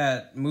think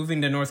that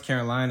moving to North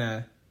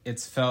Carolina,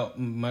 it's felt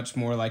much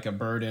more like a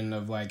burden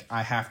of like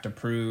I have to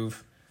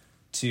prove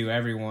to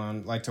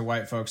everyone, like to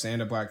white folks and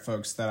to black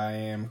folks, that I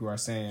am who I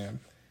say I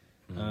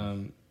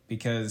am,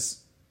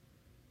 because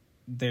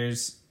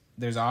there's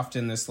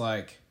often this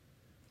like,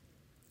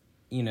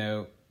 you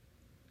know,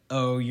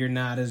 oh, you're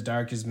not as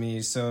dark as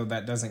me, so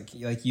that doesn't,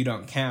 like, you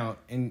don't count.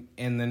 And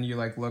then you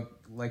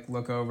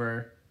look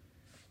over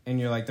and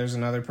you're like, there's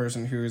another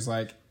person who is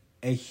like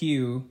a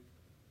hue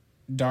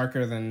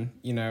darker than,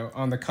 you know,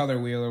 on the color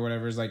wheel or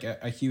whatever is like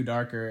a hue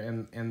darker,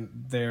 and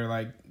they're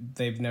like,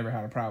 they've never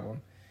had a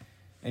problem.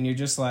 And you're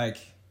just like,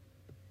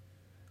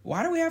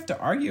 why do we have to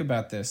argue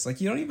about this? Like,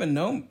 you don't even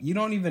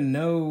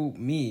know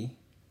me.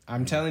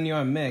 I'm telling you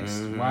I'm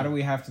mixed. Why do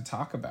we have to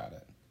talk about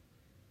it?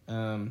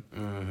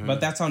 But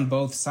that's on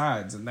both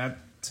sides, and that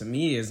to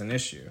me is an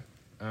issue,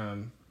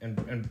 and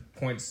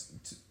points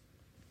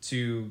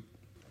to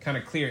kind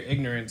of clear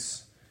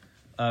ignorance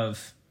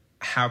of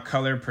how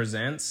color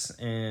presents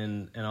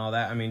and all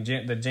that. I mean,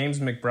 the James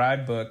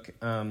McBride book,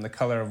 The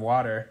Color of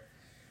Water,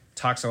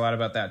 talks a lot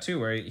about that too,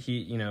 where he,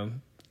 you know,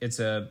 it's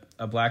a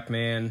black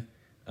man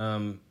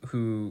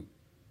who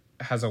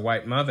has a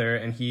white mother,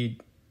 and he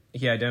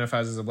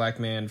identifies as a black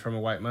man from a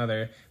white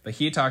mother, but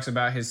he talks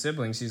about his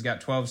siblings. He's got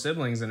 12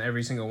 siblings, and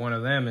every single one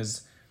of them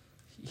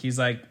he's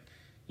like,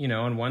 you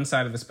know, on one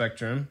side of the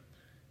spectrum,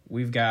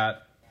 we've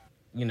got,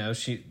 you know,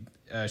 she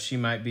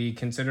might be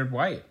considered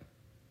white,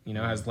 you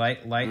know, has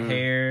light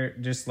hair,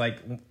 just like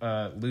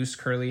loose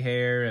curly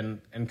hair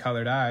and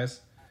colored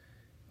eyes,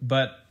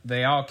 but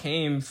they all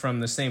came from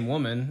the same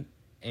woman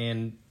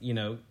and, you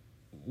know,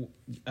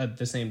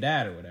 the same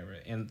dad or whatever,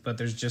 but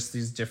there's just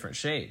these different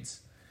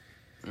shades.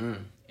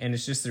 And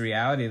it's just the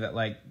reality that,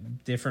 like,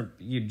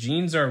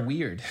 genes are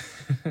weird.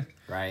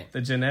 Right.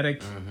 The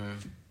genetic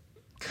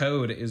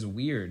code is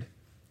weird.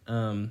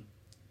 And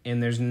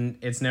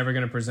it's never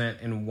going to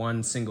present in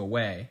one single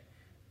way.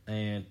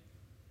 And,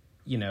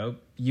 you know,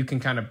 you can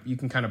kind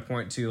of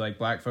point to, like,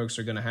 black folks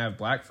are going to have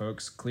black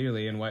folks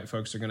clearly, and white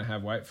folks are going to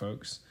have white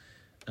folks.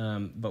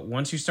 But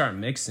once you start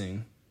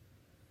mixing,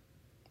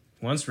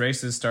 once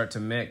races start to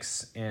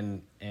mix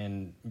and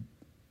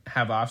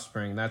have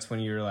offspring, that's when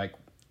you're like,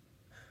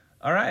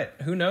 all right,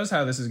 who knows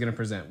how this is going to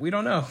present? We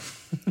don't know.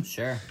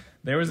 Sure.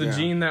 There was a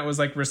gene that was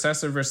like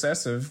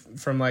recessive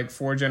from like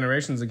 4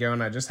 generations ago,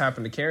 and I just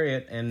happened to carry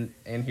it, and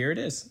here it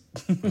is.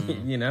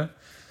 You know?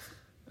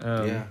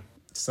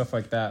 Stuff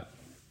like that.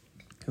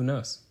 Who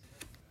knows?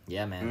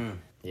 Yeah,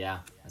 man. Yeah,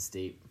 that's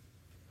deep.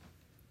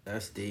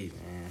 That's deep,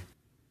 man.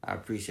 I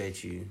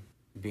appreciate you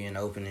being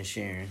open and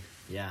sharing.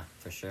 Yeah,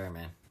 for sure,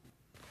 man.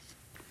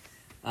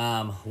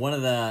 One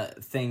of the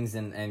things,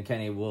 and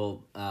Kenny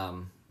will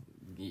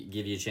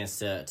give you a chance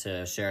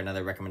to share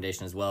another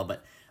recommendation as well,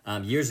 but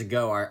years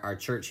ago, our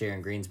church here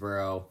in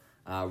Greensboro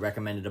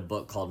recommended a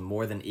book called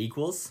More Than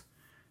Equals,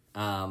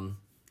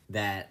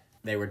 that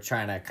they were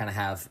trying to kind of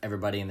have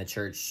everybody in the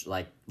church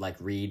like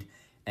read.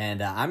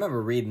 And I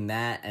remember reading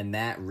that, and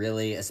that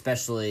really,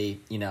 especially,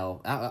 you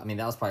know, I mean,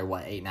 that was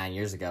probably 8-9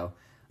 years ago,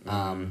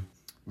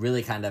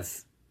 really kind of,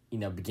 you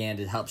know, began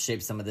to help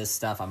shape some of this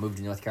stuff. I moved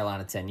to North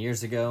Carolina 10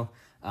 years ago.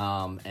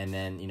 And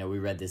then, you know, we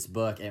read this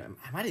book. It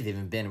might have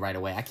even been right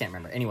away. I can't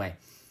remember. Anyway,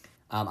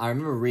 I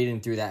remember reading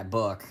through that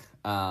book,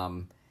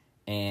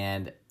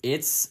 and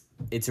it's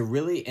a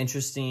really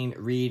interesting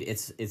read.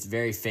 It's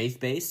very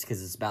faith-based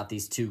because it's about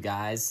these two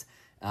guys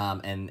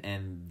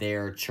and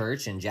their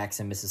church in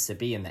Jackson,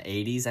 Mississippi in the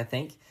 80s, I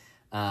think,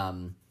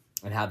 and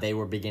how they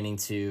were beginning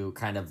to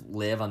kind of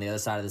live on the other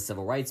side of the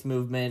civil rights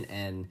movement,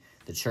 and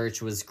the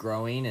church was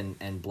growing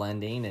and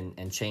blending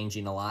and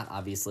changing a lot,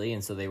 obviously,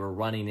 and so they were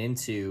running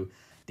into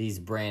these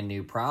brand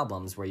new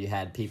problems where you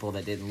had people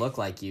that didn't look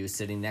like you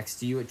sitting next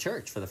to you at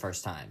church for the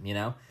first time, you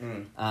know?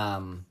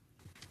 And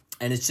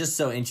it's just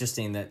so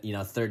interesting that, you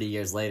know, 30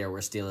 years later, we're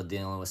still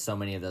dealing with so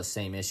many of those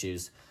same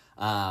issues.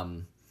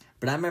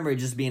 But I remember it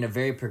just being a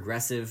very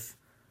progressive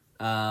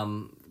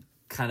kind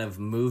of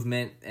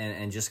movement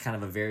and just kind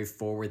of a very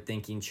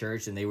forward-thinking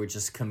church, and they were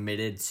just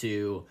committed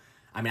to...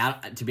 I mean,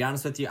 to be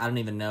honest with you, I don't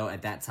even know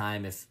at that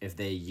time if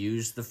they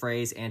used the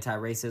phrase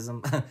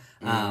anti-racism.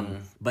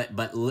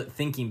 But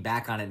thinking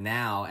back on it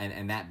now,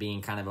 and that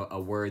being kind of a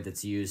word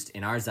that's used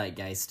in our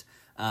zeitgeist,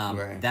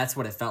 that's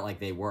what it felt like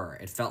they were.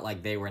 It felt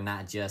like they were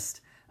not just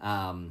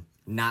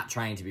not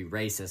trying to be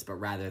racist, but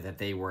rather that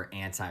they were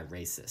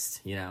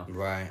anti-racist, you know?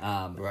 Right.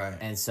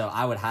 And so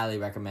I would highly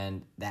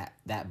recommend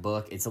that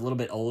book. It's a little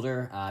bit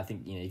older. I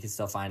think, you know, you can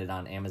still find it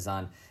on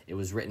Amazon. It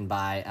was written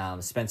by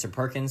Spencer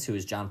Perkins, who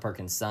is John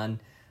Perkins'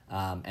 son,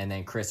 and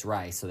then Chris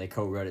Rice. So they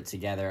co-wrote it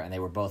together, and they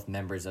were both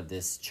members of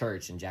this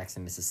church in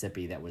Jackson,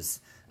 Mississippi that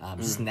was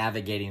just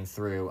navigating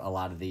through a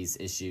lot of these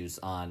issues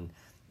on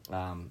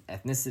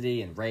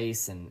ethnicity and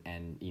race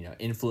and you know,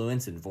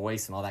 influence and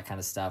voice and all that kind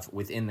of stuff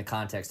within the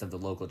context of the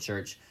local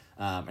church.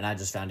 And I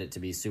just found it to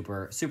be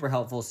super, super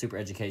helpful, super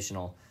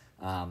educational,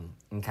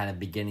 and kind of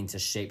beginning to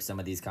shape some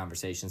of these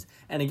conversations.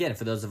 And again,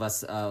 for those of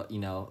us, you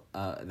know,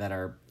 that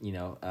are, you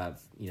know,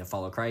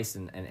 follow Christ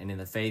and in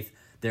the faith,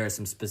 there are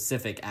some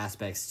specific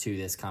aspects to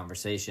this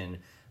conversation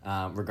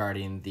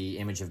regarding the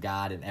image of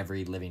God in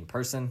every living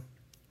person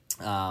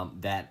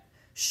that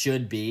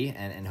should be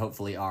and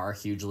hopefully are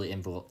hugely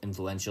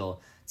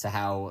influential to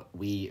how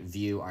we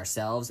view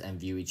ourselves and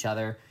view each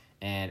other,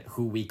 and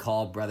who we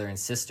call brother and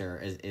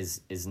sister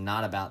is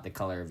not about the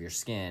color of your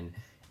skin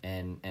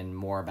and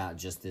more about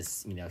just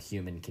this, you know,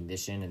 human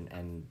condition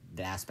and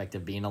the aspect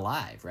of being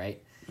alive,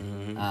 right?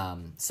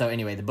 So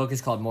anyway, the book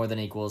is called More Than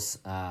Equals.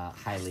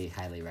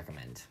 Highly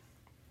recommend.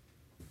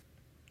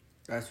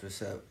 That's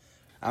what's up.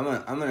 I'm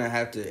gonna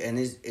have to, and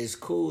it's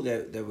cool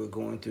that we're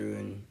going through,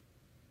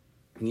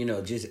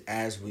 and just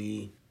as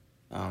we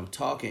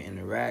talk and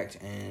interact,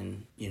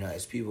 and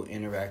as people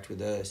interact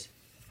with us,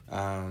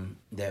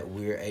 that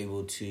we're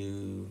able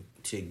to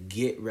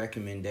get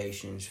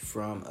recommendations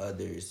from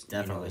others,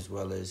 Definitely. As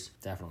well as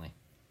Definitely.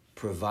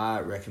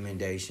 provide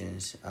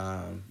recommendations.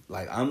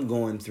 Like I'm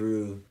going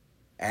through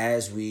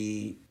as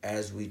we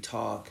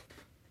talk,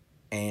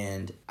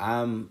 and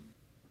I'm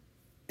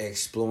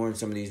exploring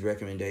some of these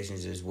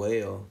recommendations as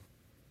well,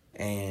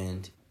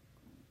 and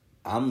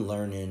I'm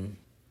learning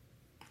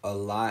a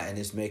lot, and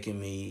it's making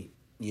me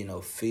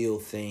feel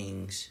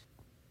things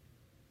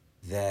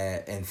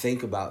and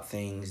think about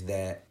things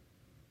that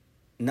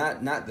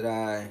not that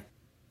I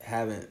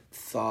haven't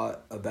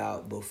thought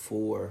about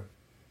before,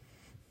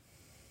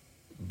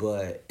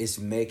 but it's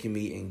making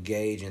me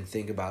engage and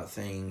think about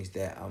things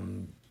that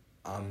I'm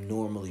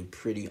normally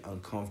pretty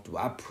uncomfortable.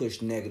 I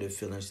push negative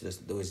feelings to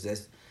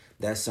this.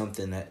 That's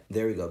something that,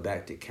 there we go,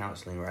 back to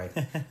counseling, right?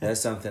 That's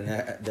something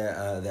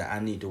that I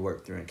need to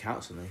work through in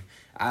counseling.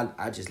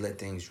 I just let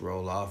things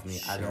roll off me.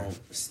 Sure.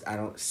 I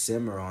don't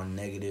simmer on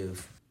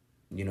negative,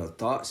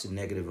 thoughts and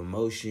negative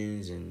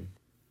emotions, and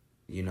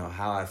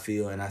how I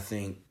feel. And I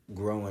think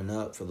growing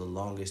up for the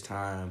longest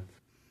time,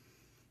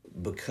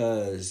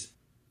 because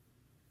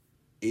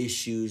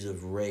issues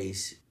of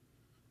race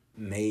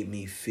made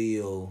me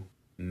feel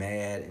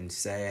mad and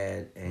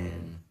sad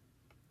and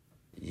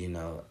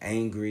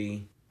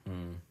angry.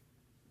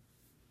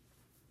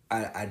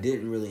 I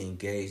didn't really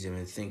engage them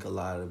and think a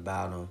lot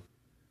about them,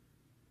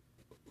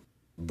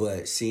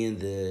 but seeing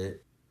the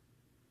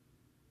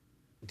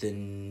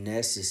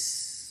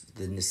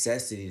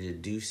necessity to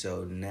do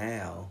so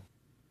now,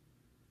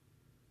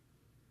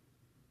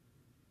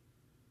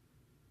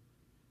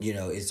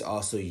 it's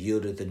also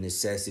yielded the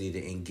necessity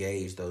to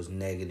engage those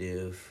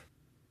negative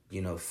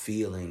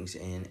feelings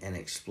and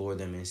explore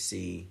them and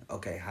see,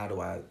 okay, how do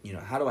I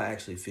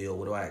actually feel?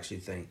 What do I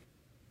actually think?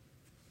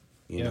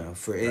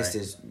 For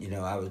instance,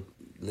 I was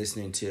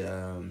listening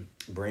to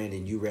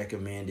Brandon, you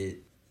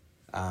recommended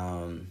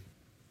On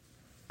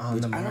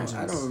the margins.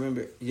 I don't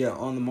remember. Yeah,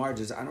 On the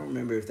Margins. I don't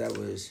remember if that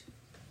was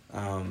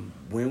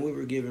when we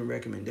were giving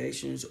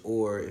recommendations,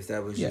 or if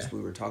that was just we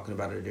were talking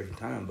about it at a different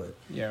time. But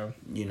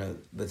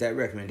but that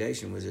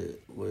recommendation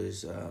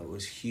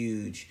was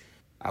huge.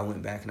 I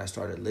went back and I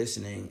started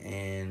listening,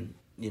 and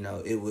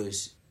it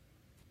was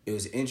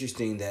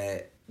interesting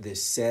that the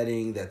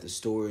setting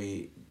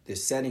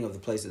of the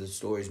place that the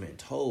story's been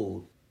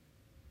told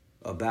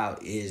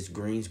about is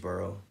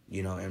Greensboro,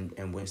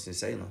 and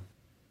Winston-Salem.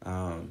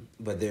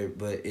 But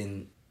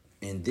in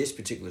this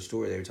particular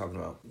story, they were talking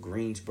about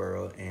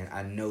Greensboro, and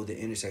I know the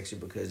intersection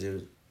because it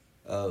was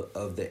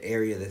of the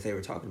area that they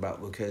were talking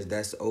about, because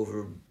that's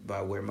over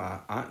by where my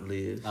aunt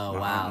lives. Oh, my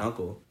wow. aunt and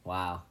uncle.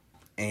 Wow.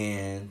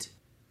 And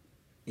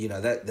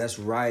that's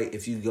right.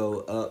 If you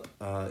go up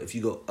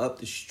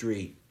the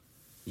street,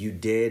 you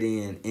dead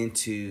end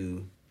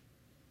into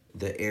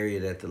the area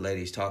that the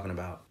lady's talking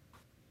about,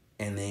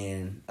 and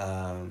then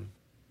and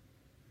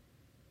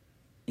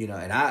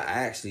I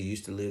actually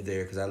used to live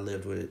there because I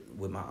lived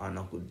with my aunt and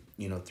uncle,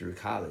 through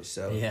college.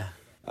 So Yeah.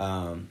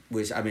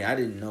 Which, I mean, I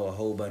didn't know a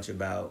whole bunch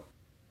about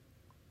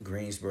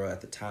Greensboro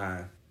at the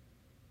time,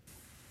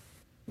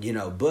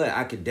 but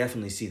I could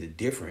definitely see the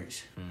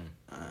difference.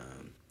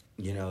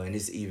 And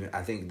it's even,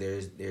 I think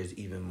there's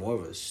even more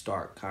of a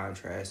stark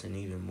contrast and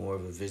even more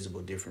of a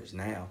visible difference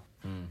now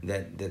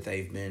that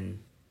they've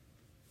been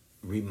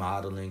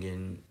remodeling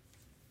and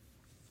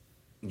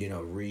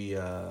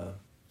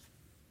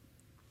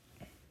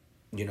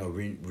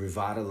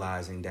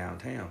revitalizing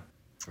downtown.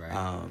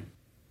 Right.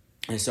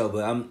 And so,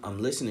 but I'm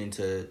listening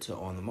to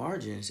On the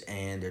Margins,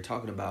 and they're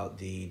talking about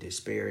the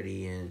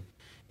disparity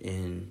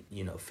in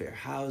fair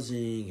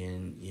housing,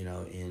 and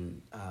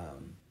in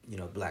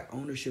black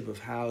ownership of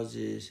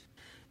houses,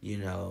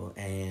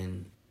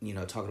 and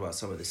talking about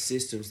some of the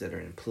systems that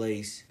are in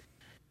place,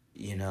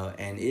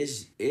 and it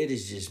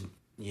is just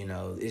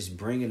it's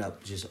bringing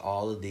up just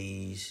all of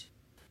these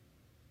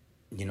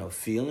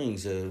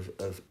feelings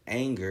of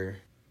anger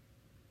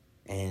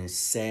and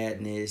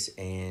sadness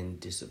and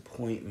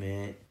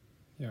disappointment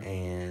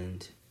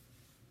and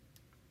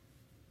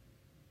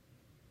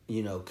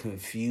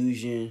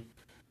confusion,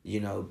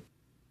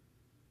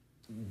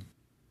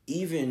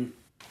 even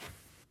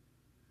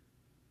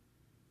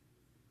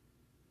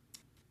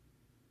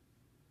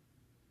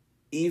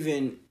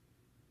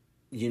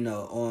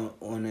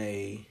on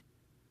a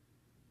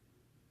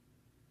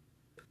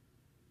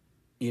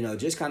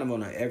just kind of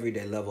on an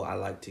everyday level, I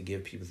like to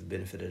give people the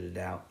benefit of the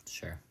doubt.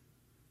 Sure.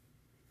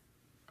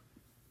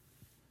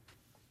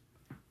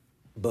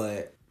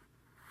 But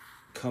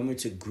coming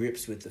to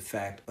grips with the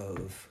fact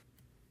of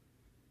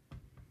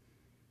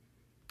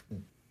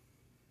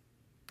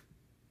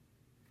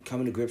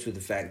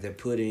that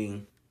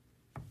putting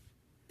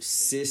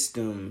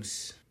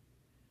systems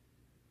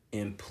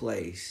in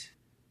place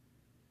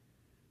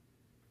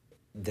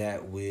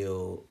that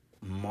will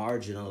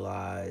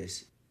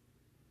marginalize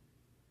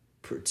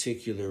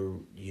particular,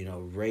 you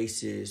know,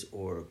 races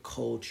or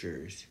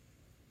cultures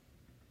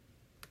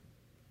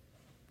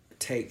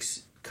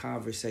takes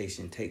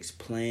conversation, takes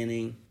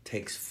planning,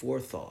 takes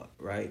forethought,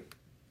 right?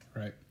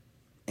 Right.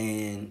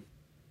 And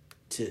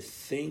to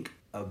think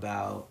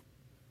about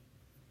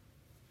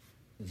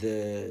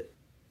the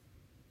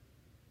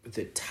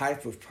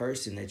type of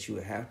person that you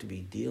would have to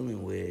be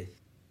dealing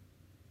with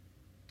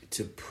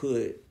to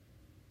put,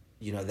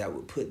 you know, that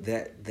would put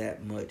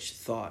that much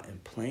thought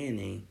and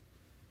planning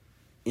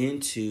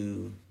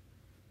into,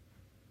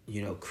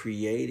 you know,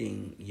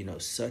 creating, you know,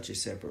 such a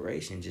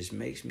separation just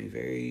makes me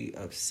very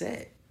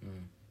upset.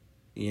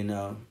 You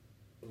know,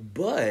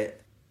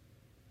 but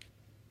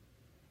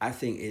I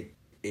think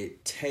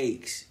it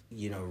takes,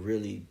 you know,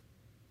 really,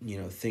 you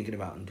know, thinking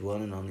about and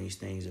dwelling on these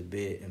things a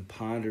bit and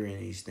pondering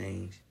these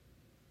things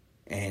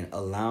and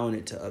allowing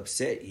it to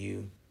upset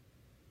you.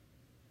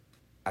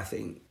 I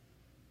think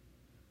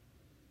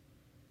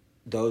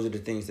those are the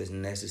things that's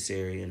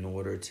necessary in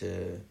order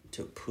to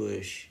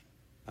push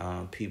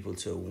people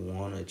to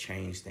want to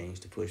change things,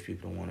 to push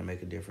people to want to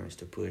make a difference,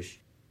 to push,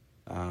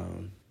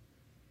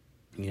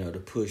 you know, to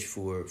push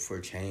for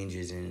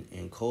changes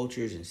in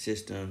cultures and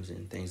systems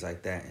and things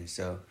like that. And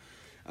so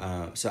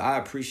I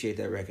appreciate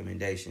that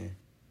recommendation.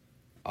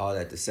 All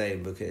that to say,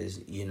 because,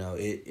 you know,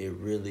 it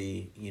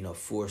really, you know,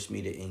 forced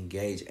me to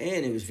engage,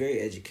 and it was very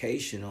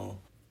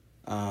educational,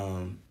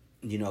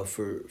 you know,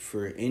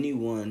 for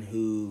anyone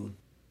who,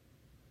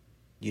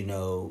 you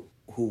know,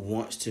 who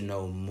wants to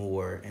know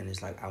more and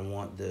is like, I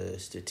want the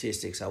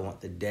statistics, I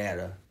want the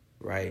data,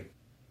 right?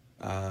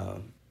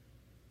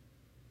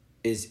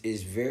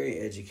 Is very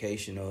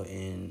educational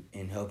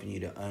in helping you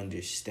to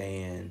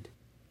understand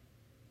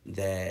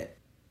that,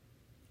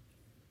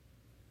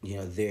 you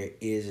know, there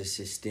is a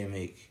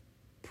systemic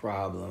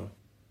problem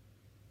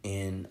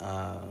in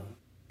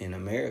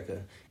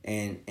America,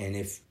 and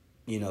if,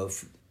 you know,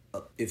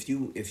 if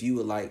you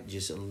would like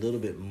just a little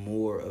bit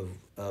more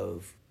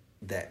of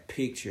that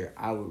picture,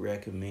 I would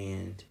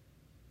recommend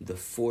the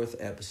 4th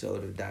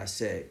episode of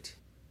Dissect.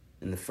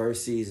 In the 1st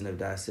season of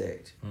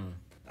Dissect,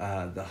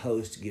 the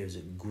host gives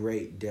a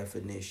great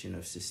definition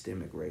of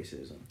systemic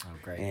racism. Oh,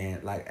 great.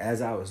 And like,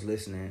 as I was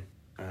listening,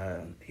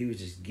 he was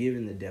just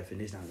giving the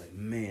definition. I was like,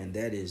 man,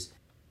 that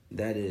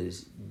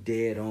is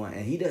dead on.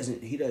 And he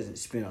doesn't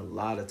spend a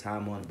lot of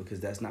time on it because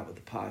that's not what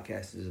the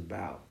podcast is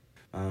about.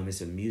 It's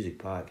a music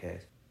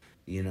podcast,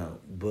 you know.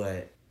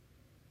 But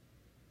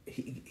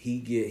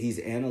he's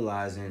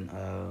analyzing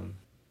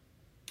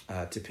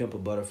To Pimp a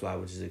Butterfly,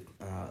 which is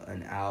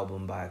an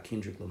album by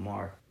Kendrick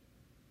Lamar,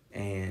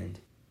 and,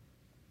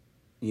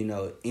 you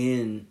know,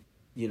 in,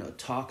 you know,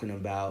 talking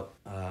about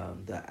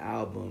the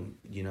album,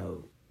 you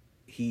know,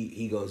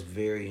 he goes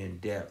very in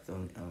depth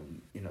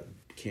on you know,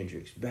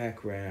 Kendrick's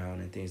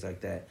background and things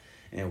like that.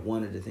 And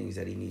one of the things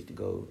that he needs to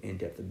go in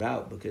depth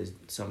about, because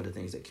some of the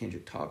things that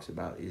Kendrick talks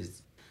about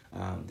is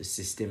the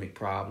systemic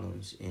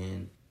problems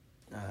in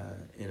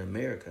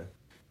America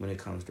when it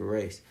comes to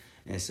race.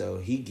 And so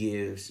he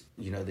gives,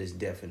 you know, this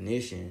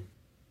definition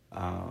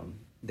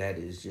that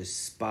is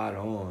just spot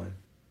on.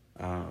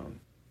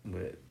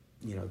 But,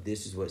 you know,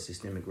 this is what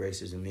systemic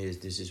racism is.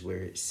 This is where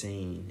it's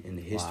seen in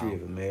the history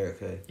of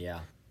America.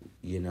 Yeah.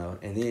 You know,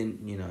 and then,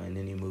 you know, and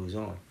then he moves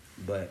on.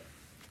 But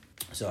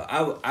so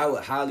I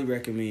would highly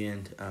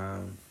recommend,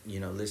 you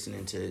know,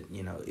 listening to,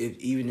 you know,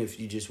 even if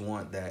you just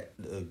want that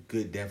a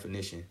good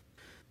definition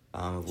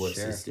of what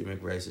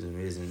systemic racism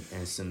is,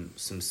 and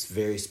some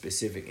very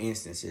specific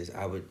instances,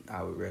 I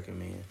would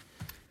recommend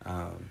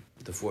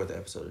the 4th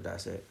episode of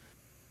Dissect.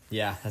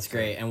 Yeah, that's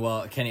great. And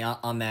well, Kenny,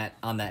 on that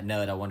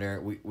note, I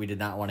wonder, we did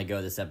not want to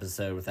go this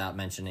episode without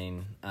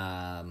mentioning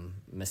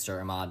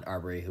Mr. Ahmaud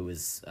Arbery, who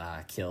was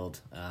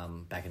killed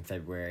back in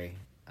February.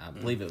 I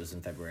believe it was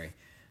in February.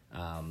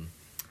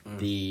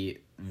 The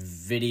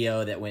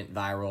video that went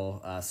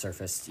viral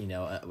surfaced, you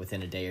know,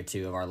 within a day or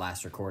two of our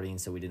last recording,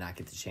 so we did not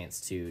get the chance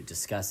to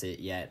discuss it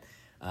yet.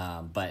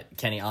 But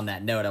Kenny, on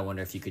that note, I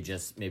wonder if you could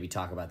just maybe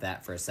talk about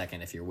that for a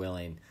second, if you're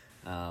willing,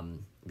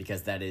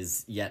 because that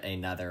is yet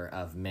another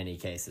of many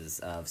cases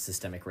of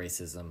systemic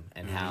racism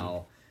and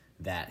how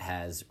that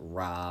has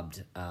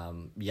robbed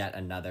yet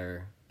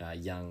another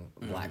young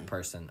black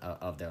person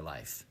of their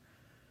life.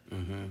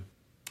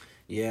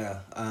 Yeah,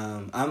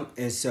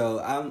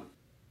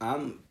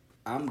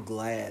 I'm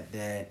glad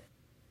that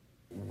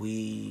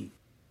we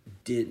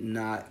did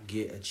not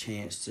get a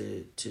chance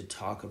to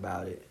talk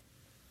about it.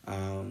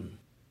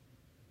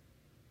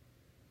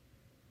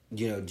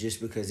 You know, just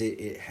because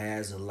it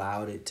has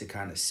allowed it to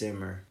kind of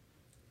simmer,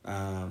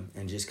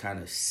 and just kind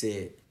of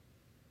sit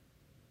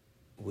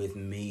with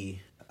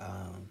me,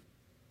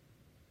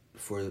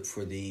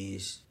 for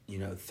these, you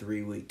know,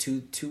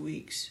 2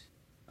 weeks,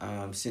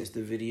 since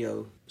the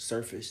video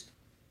surfaced.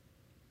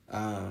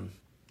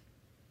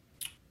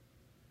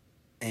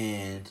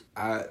 And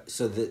I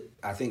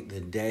think the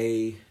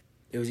day,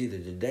 it was either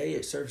the day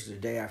it surfaced or the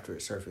day after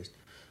it surfaced,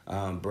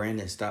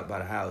 Brandon stopped by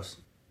the house,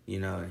 you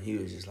know, and he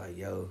was just like,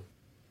 yo,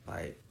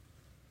 like,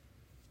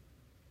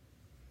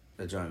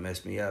 that joint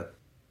messed me up,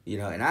 you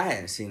know. And I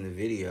hadn't seen the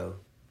video,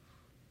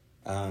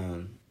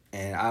 And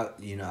I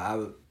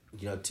would,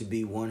 to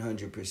be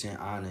 100%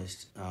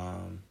 honest,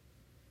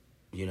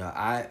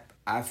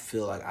 I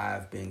feel like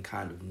I've been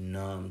kind of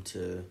numb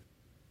to,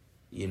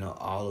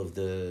 all of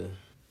the.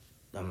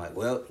 I'm like,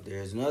 well,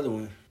 there's another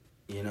one,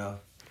 and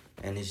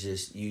it's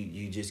just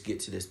you just get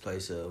to this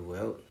place of,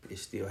 well,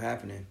 it's still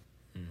happening,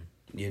 and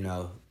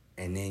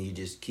then you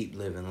just keep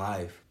living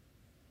life.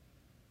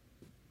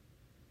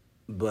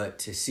 But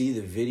to see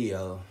the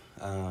video,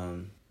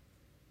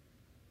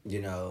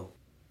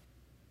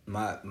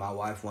 my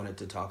wife wanted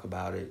to talk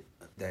about it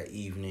that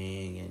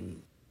evening,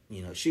 and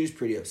she was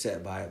pretty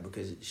upset by it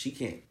because she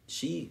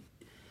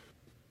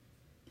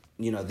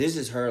this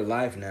is her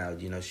life now.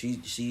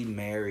 She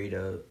married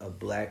a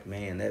black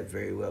man. That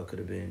very well could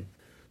have been,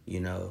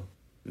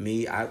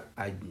 me. I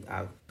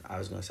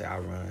was gonna say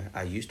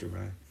I used to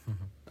run.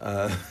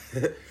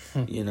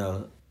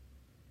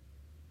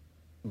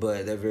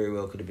 But that very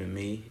well could have been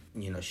me.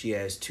 She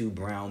has 2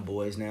 brown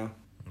boys now.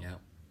 Yeah.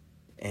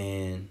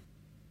 And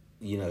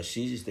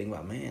she's just thinking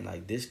about, man,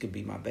 like, this could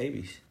be my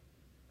babies.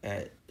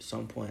 At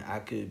some point, I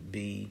could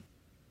be,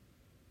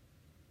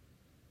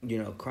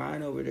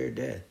 crying over their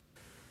death,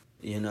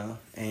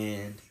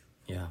 and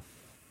yeah.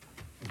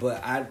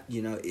 But and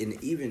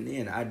even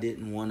then, I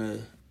didn't want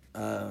to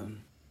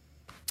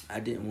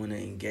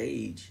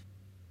engage,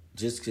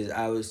 just because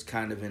I was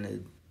kind of in a,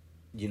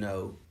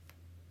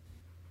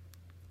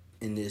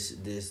 in this,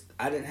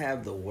 I didn't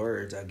have the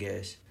words, I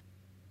guess.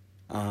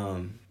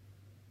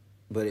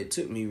 But it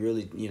took me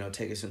really,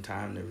 taking some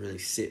time to really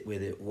sit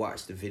with it,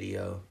 watch the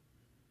video.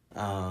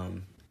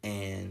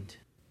 And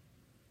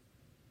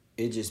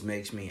it just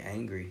makes me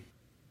angry.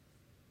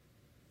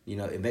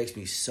 It makes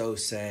me so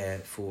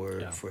sad for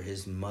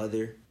his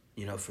mother,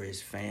 for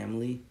his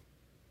family.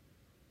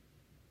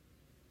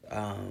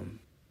 And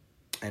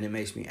it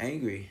makes me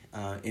angry.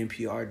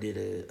 NPR did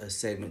a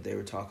segment, they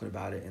were talking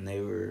about it, and they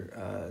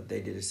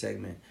did a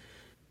segment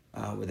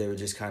where they were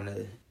just kind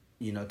of,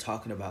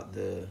 talking about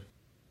the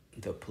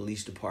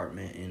police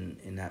department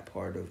in that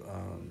part of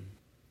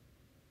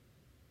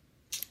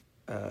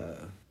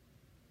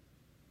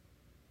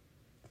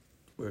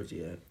where's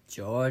he at?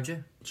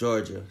 Georgia,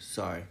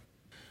 sorry.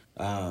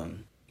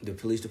 The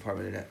police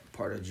department in that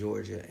part of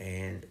Georgia,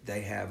 and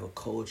they have a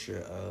culture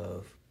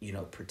of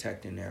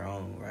protecting their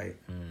own, right?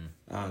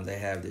 They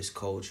have this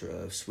culture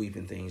of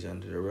sweeping things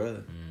under the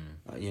rug.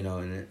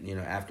 And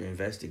after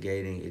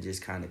investigating, it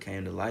just kind of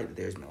came to light that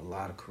there's been a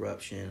lot of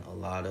corruption, a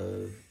lot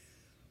of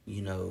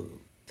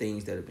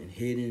things that have been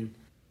hidden,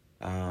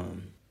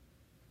 and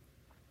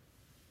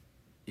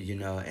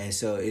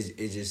so it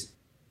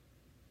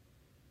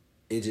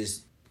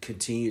just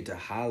continued to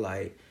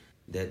highlight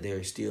that there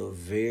are still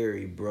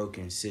very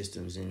broken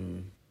systems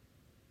in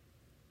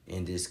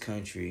this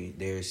country.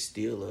 There's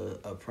still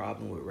a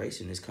problem with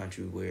race in this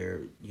country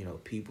where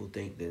people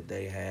think that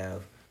they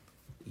have,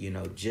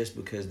 just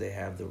because they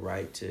have the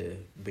right to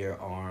bear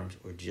arms,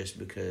 or just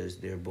because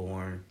they're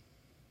born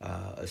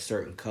a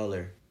certain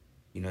color,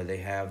 they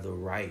have the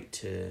right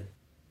to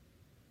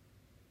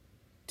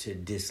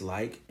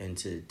dislike and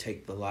to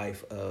take the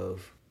life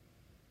of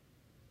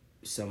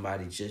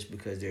somebody just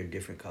because they're a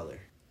different color.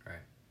 right?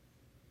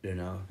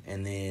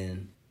 And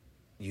then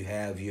you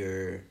have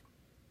your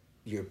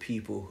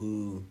people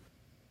who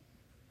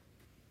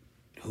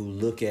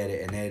look at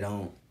it and they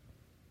don't,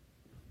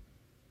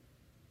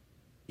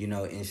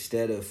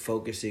 instead of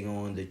focusing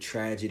on the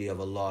tragedy of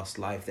a lost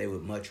life, they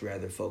would much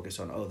rather focus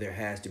on, oh, there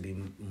has to be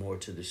more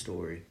to the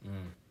story.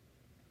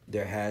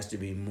 There has to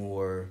be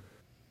more,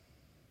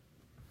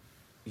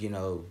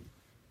 there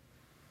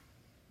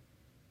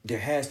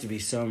has to be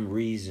some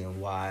reason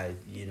why,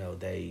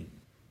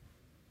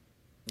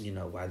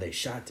 why they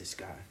shot this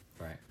guy.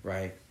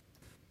 Right?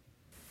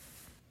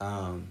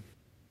 And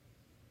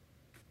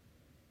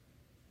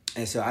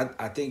so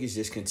I think it's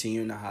just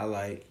continuing to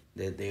highlight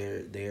that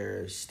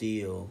there are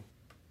still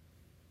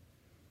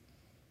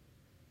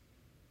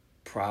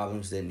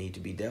problems that need to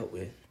be dealt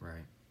with.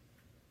 Right.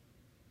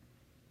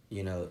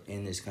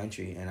 In this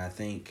country. And I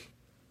think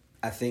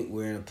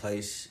we're in a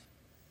place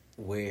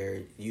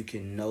where you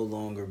can no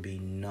longer be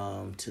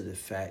numb to the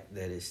fact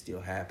that it's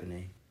still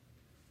happening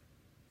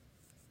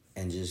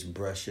and just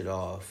brush it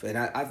off. And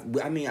I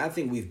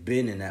think we've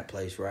been in that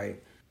place,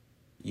 right?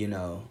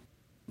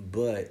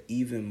 But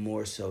even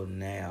more so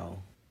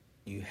now,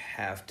 you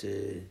have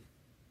to,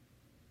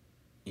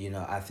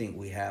 I think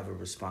we have a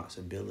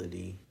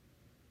responsibility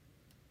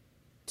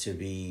to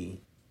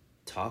be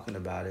talking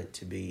about it,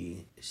 to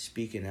be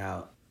speaking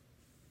out,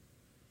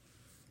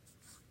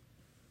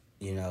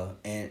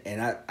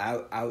 and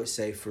I would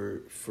say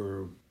for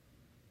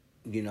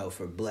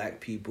black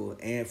people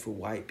and for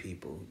white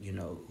people,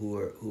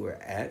 who are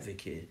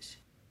advocates,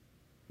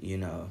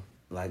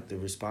 like the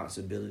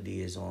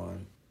responsibility is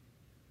on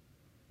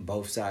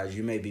both sides.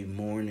 You may be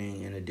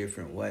mourning in a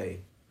different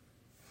way,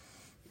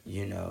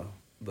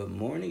 but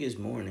mourning is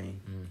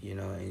mourning,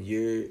 and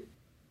you're,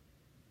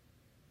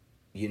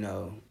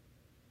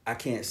 I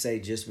can't say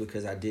just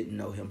because I didn't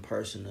know him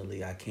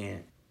personally, I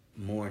can't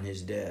mourn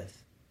his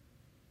death.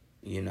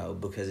 you know,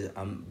 because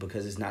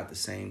it's not the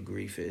same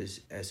grief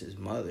as his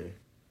mother,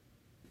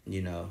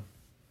 you know.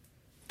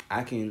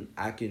 I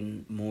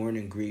can mourn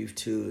and grieve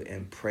too,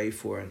 and pray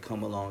for and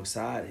come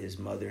alongside his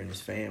mother and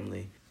his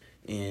family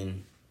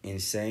in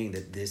saying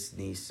that this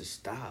needs to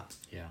stop.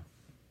 Yeah.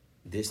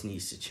 This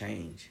needs to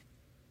change.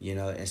 You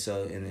know, and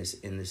so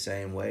in the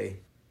same way,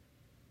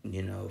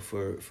 you know,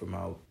 for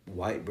my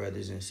white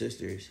brothers and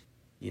sisters,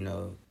 you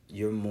know,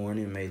 your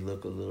mourning may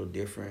look a little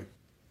different.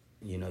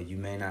 You know, you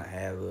may not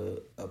have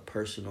a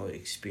personal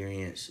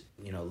experience,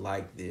 you know,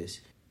 like this,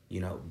 you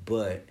know,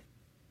 but,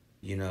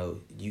 you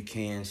know, you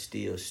can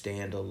still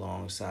stand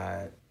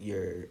alongside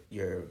your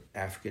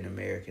African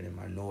American and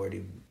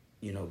minority,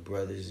 you know,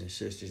 brothers and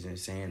sisters in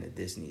saying that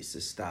this needs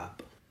to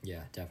stop.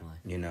 Yeah, definitely.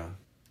 You know,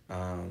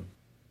 and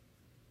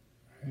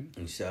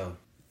so.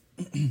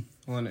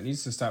 Well, and it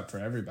needs to stop for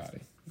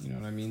everybody. You know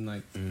what I mean?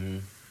 Like,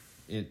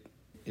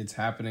 it's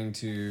happening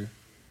to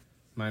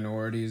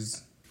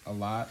minorities a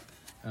lot,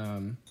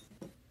 and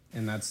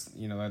that's,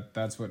 you know,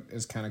 that's what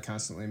is kind of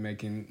constantly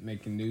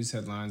making news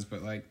headlines.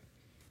 But like,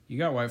 you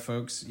got white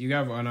folks, you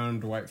got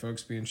unarmed white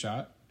folks being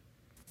shot.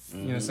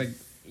 You know, it's like,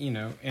 you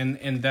know,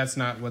 and that's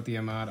not what the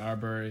Ahmaud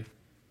Arbery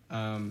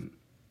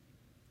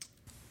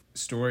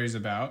story is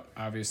about,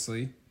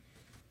 obviously,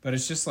 but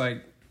it's just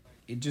like,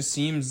 it just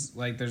seems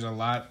like there's a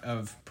lot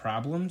of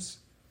problems,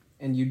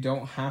 and you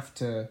don't have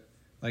to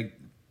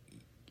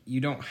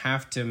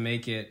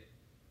make it,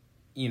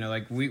 you know,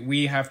 like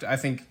we have to, I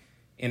think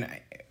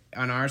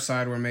on our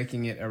side, we're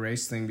making it a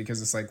race thing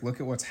because it's like, look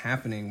at what's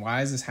happening.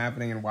 Why is this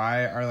happening? And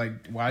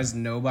why is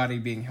nobody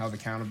being held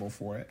accountable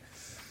for it?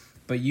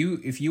 But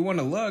if you want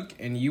to look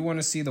and you want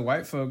to see the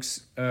white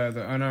folks,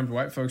 the unarmed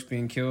white folks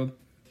being killed,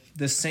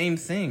 the same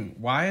thing.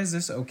 Why is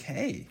this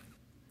okay?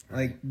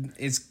 Like,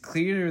 it's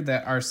clear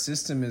that our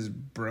system is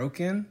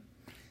broken,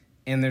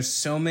 and there's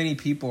so many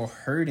people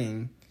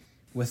hurting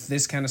with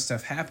this kind of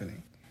stuff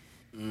happening.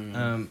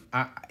 I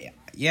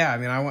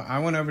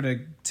went over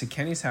to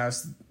Kenny's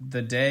house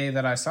the day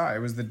that I saw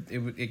it.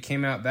 It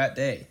came out that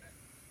day.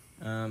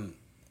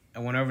 I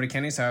went over to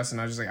Kenny's house, and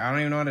I was just like, I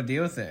don't even know how to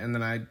deal with it. And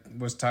then I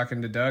was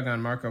talking to Doug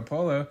on Marco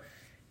Polo,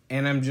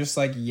 and I'm just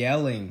like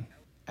yelling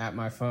at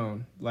my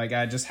phone. Like,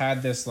 I just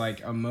had this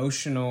like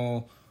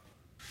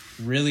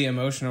really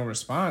emotional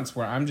response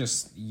where I'm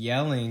just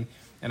yelling,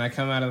 and I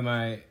come out of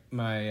my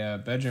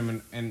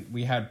bedroom, and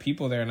we had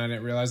people there, and I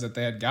didn't realize that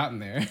they had gotten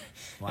there.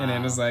 Wow. And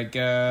Anna's like,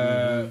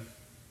 are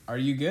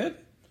you good?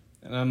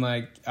 And I'm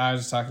like, I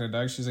was just talking to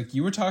Doug. She's like,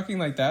 you were talking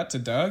like that to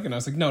Doug? And I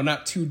was like, no,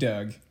 not to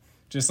Doug.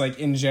 Just like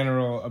in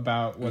general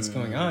about what's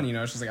going on, you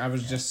know? She's like, I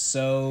was just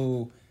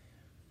so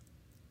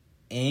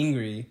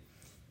angry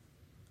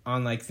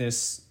on like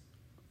this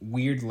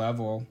weird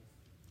level.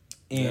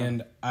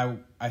 And I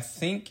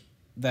think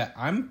that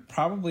I'm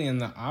probably in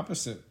the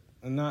opposite,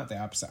 not the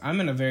opposite. I'm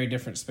in a very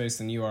different space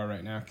than you are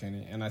right now,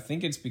 Kenny. And I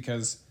think it's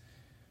because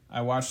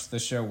I watched the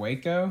show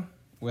Waco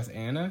with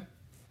Anna.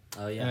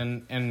 Oh yeah.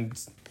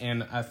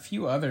 And a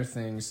few other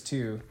things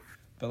too.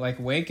 But like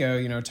Waco,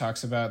 you know,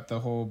 talks about the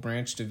whole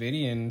Branch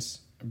Davidians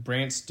in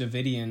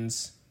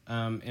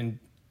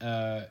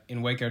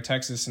Waco,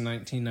 Texas in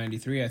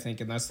 1993, I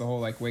think, and that's the whole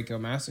like Waco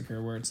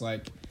massacre, where it's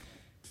like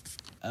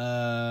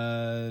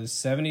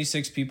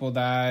 76 people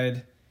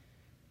died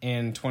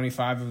and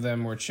 25 of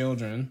them were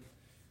children.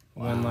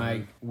 Wow.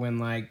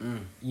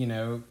 When you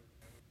know,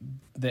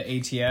 the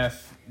ATF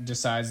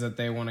decides that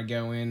they want to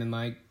go in and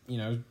like, you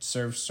know,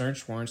 serve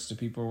search warrants to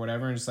people or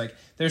whatever, and it's like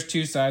there's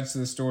two sides to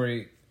the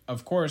story,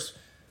 of course,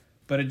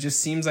 but it just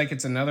seems like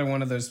it's another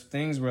one of those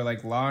things where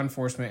like law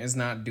enforcement is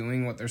not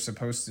doing what they're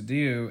supposed to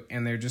do,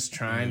 and they're just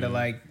trying to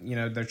like, you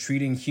know, they're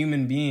treating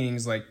human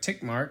beings like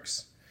tick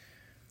marks,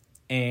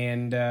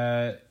 and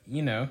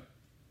you know,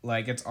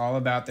 like it's all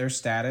about their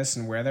status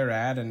and where they're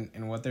at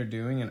and what they're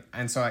doing,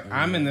 and so like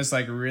I'm in this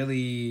like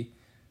really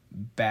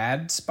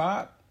bad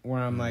spot where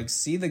I'm like,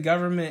 see, the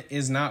government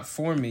is not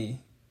for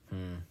me.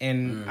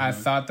 And I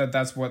thought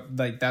that's what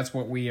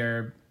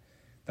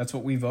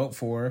we vote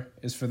for,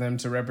 is for them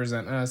to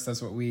represent us. That's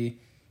what we,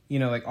 you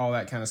know, like all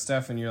that kind of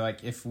stuff. And you're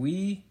like, if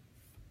we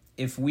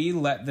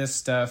let this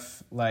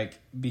stuff like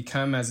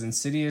become as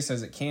insidious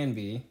as it can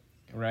be,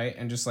 right?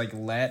 And just like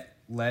let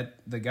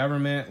the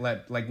government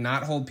like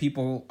not hold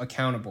people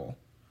accountable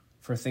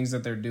for things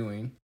that they're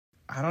doing.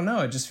 I don't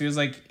know. It just feels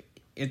like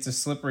it's a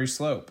slippery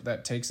slope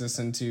that takes us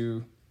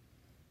into,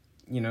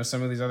 you know,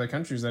 some of these other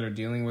countries that are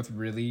dealing with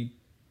really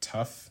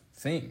tough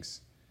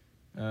things.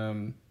 You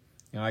know,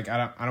 like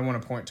I don't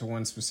want to point to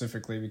one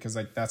specifically because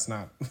like that's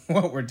not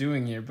what we're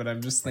doing here, but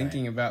I'm just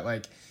thinking about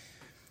like,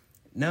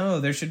 no,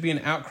 there should be an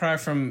outcry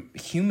from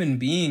human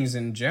beings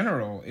in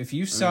general. If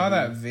you saw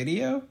that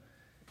video,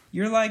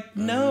 you're like,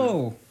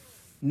 no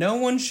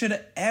one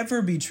should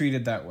ever be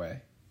treated that way.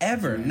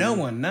 Ever. No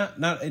one.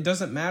 Not it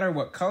doesn't matter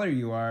what color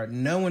you are,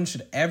 no one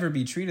should ever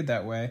be treated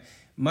that way,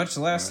 much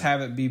less have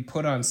it be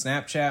put on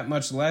Snapchat,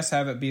 much less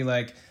have it be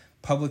like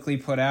publicly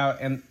put out,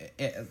 and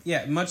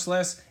much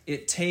less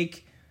it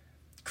take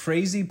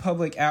crazy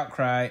public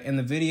outcry and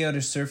the video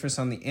to surface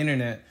on the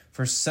internet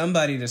for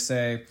somebody to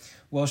say,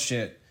 well,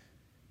 shit,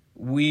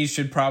 we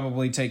should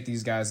probably take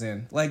these guys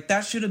in. Like,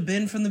 that should have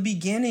been from the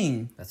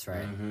beginning. That's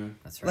right.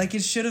 That's right. Like,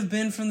 it should have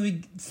been from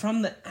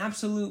the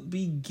absolute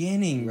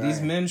beginning. Right.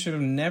 These men should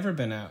have never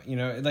been out. You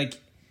know, like,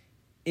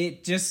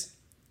 it's,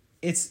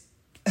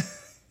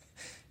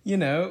 you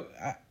know,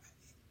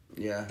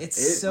 Yeah.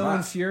 it's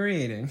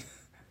infuriating.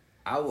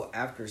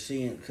 After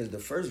seeing, because the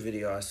first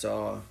video I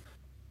saw,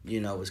 you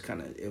know, was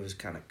kind of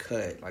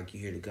cut. Like, you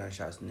hear the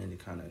gunshots and then it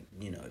kind of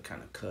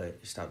cut.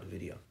 It stopped the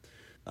video.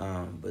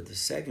 But the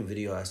second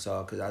video I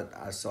saw, because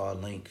I saw a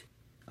link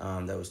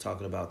that was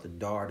talking about the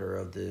daughter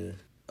of the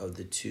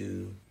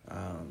two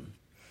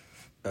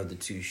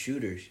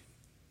shooters.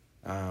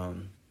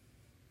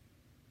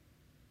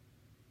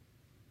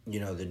 You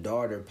know, the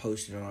daughter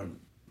posted on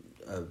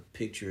a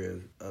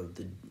picture of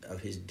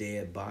his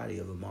dead body,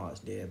 of Ahmaud's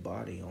dead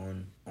body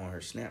on her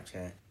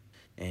Snapchat.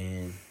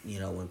 And, you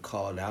know, when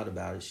called out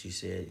about it, she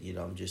said, you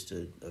know, I'm just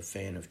a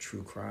fan of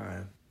true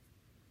crime.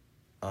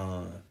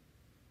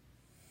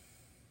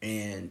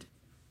 And,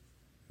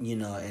 you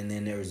know, and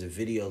then there was a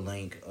video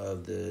link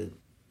of the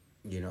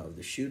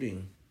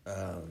shooting,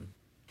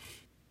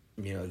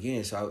 you know,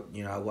 again. So,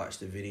 I watched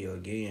the video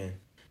again,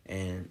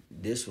 and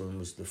this one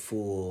was the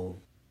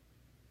full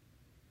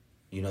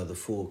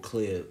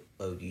clip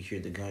of, you hear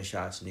the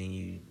gunshots, and then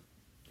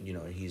you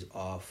know, he's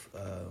off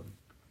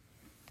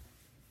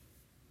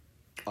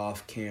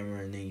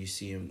camera, and then you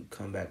see him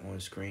come back on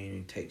screen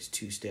and takes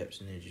 2 steps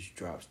and then just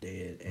drops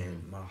dead.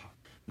 And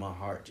my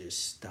heart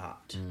just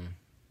stopped.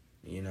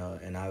 You know,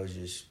 and I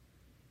was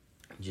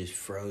just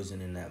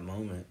frozen in that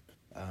moment.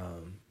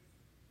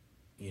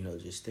 You know,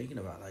 just thinking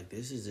about, like,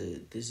 this is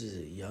a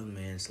young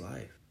man's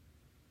life.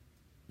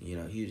 You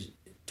know, he was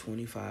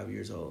 25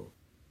 years old.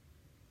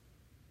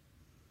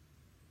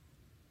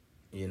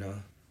 You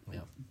know?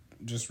 Yep.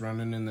 Just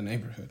running in the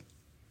neighborhood.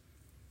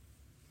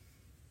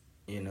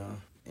 You know?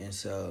 And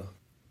so,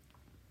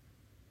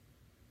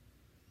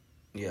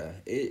 yeah,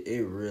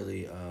 it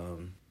really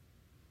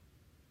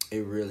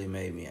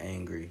made me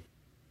angry.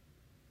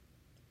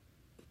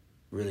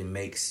 Really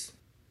makes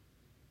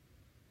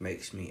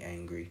me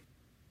angry.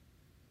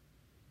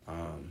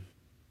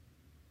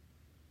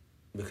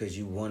 Because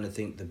you want to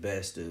think the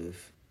best of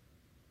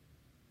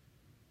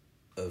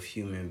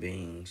human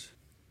beings,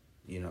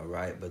 you know,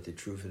 right? But the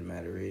truth of the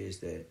matter is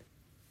that,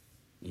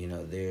 you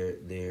know,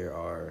 there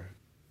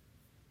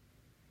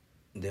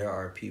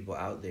are people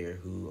out there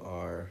who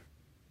are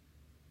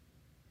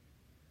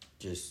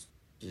just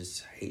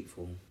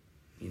hateful,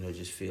 you know,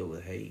 just filled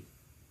with hate.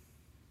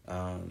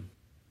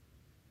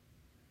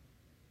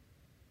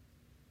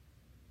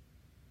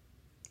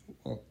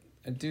 Well,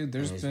 dude,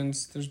 there's been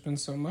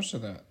so much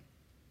of that,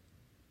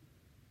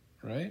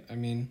 right? I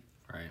mean,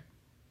 right.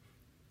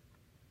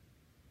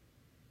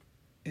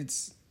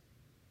 It's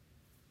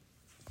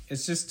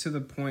just to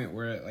the point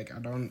where, like, I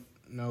don't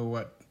know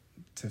what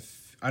to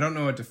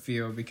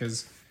feel,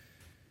 because,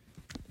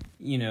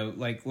 you know,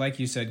 like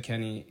you said,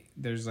 Kenny,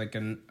 there's like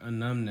a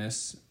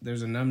numbness.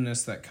 There's a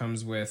numbness that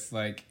comes with,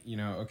 like, you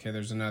know, okay,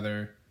 there's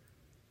another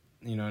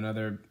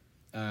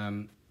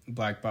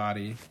black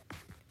body,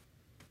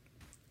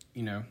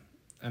 you know,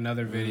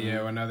 another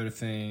video, another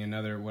thing,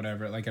 another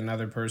whatever, like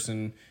another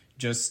person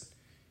just,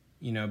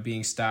 you know,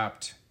 being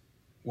stopped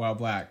while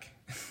black.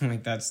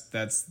 Like,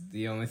 that's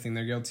the only thing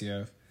they're guilty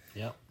of.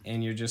 Yep.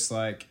 And you're just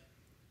like,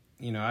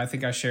 you know, I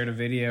think I shared a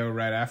video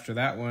right after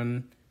that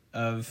one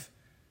of,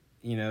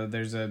 you know,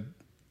 there's a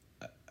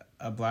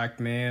black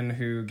man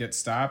who gets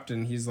stopped,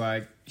 and he's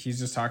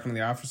just talking to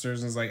the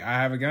officers, and is like,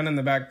 I have a gun in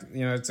the back,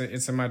 you know,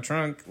 it's in my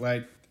trunk,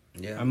 like,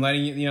 Yeah. I'm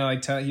letting you, you know,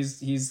 like,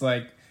 he's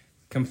like,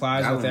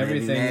 complies That with one made me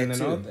everything,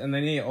 mad, and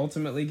then he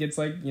ultimately gets,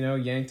 like, you know,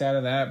 yanked out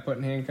of that, put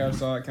in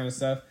handcuffs, all that kind of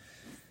stuff.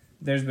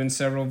 There's been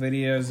several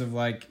videos of,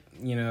 like,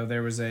 you know,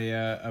 there was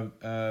a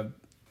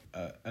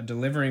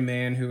delivery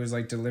man who was,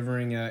 like,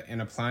 delivering an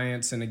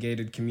appliance in a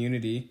gated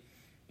community,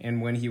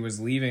 and when he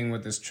was leaving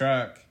with his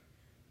truck,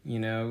 you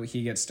know,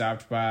 he gets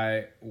stopped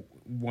by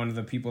one of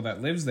the people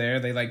that lives there.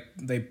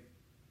 They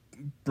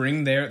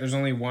bring there's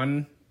only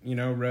one, you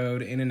know,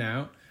 road in and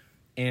out,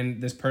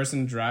 and this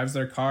person drives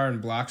their car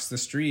and blocks the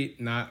street,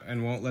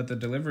 and won't let the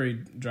delivery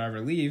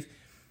driver leave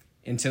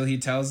until he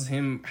tells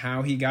him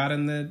how he got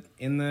in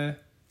the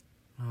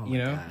Oh you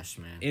my know, gosh,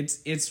 man.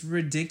 it's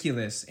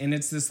ridiculous. And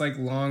it's this, like,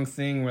 long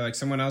thing where, like,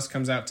 someone else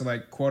comes out to,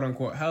 like, quote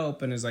unquote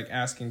help, and is, like,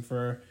 asking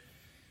for,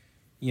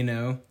 you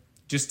know,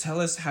 just tell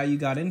us how you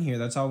got in here.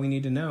 That's all we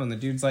need to know. And the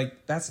dude's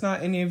like, that's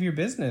not any of your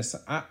business.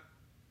 I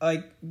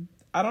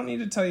don't need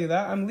to tell you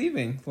that. I'm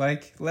leaving.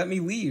 Like, let me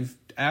leave.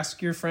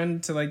 Ask your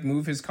friend to, like,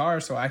 move his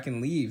car so I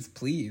can leave,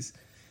 please.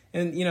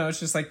 And, you know, it's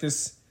just like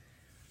this,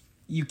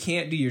 you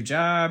can't do your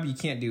job. You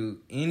can't do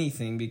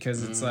anything,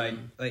 because it's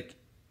like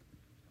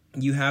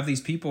you have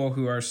these people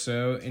who are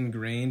so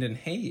ingrained in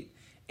hate,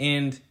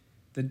 and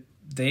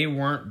they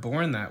weren't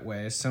born that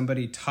way.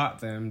 Somebody taught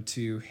them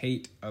to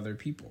hate other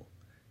people,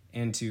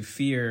 and to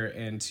fear,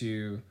 and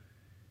to,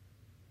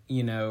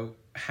 you know,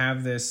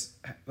 have this,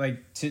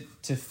 like,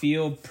 to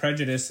feel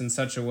prejudice in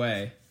such a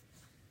way,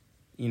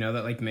 you know,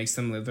 that like makes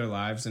them live their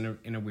lives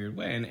in a weird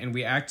way. And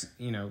we act,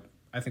 you know,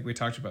 I think we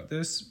talked about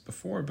this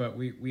before, but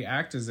we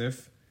act as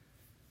if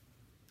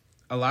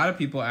a lot of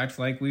people act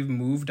like we've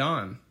moved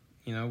on.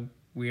 You know,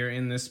 we are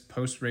in this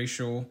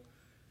post-racial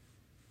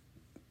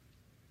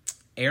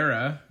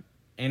era,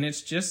 and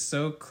it's just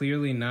so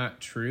clearly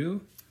not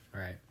true.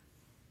 Right.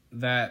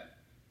 That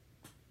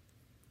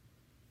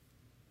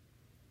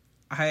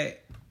I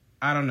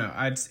don't know.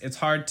 It's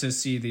hard to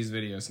see these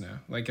videos now.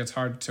 Like, it's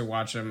hard to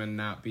watch them and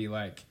not be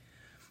like,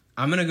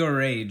 I'm going to go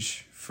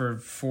rage for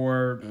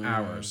 4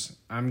 hours.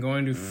 I'm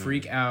going to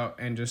freak out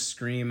and just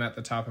scream at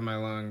the top of my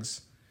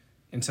lungs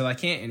until I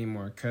can't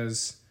anymore,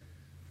 because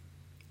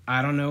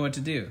I don't know what to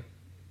do.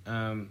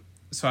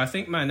 So I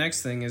think my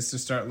next thing is to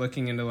start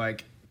looking into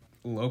like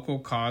local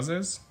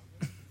causes.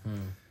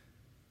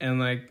 And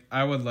like,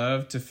 I would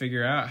love to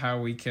figure out how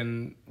we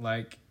can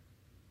like,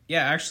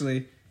 yeah,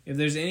 actually, if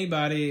there's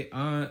anybody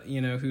on,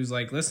 you know, who's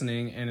like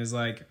listening and is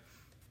like,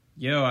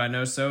 yo, I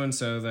know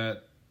so-and-so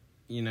that,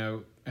 you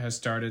know, has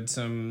started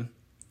some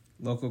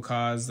local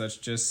cause that's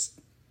just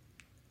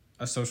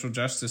a social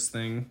justice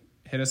thing,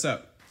 hit us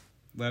up.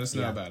 Let us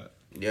know about it.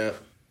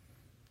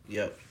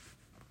 Yep.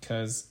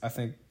 Because I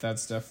think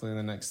that's definitely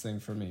the next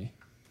thing for me.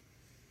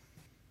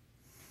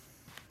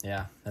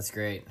 Yeah, that's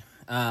great.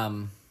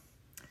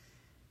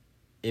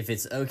 If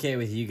it's okay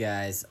with you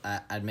guys,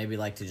 I'd maybe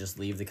like to just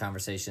leave the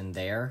conversation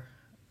there.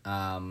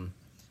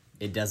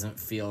 It doesn't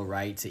feel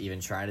right to even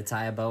try to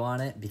tie a bow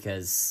on it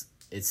because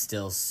it's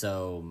still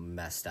so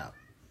messed up.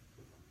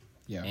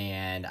 Yeah.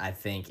 And I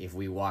think if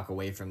we walk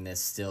away from this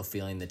still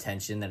feeling the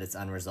tension that it's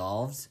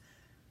unresolved,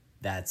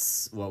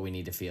 that's what we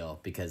need to feel,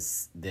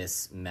 because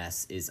this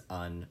mess is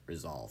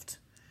unresolved.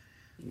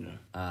 Yeah.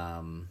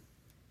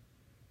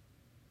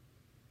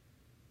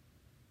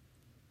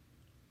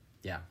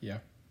 Yeah.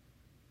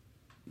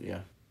 Yeah.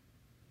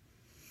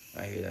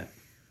 I hear that.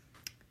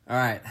 All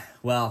right.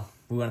 Well,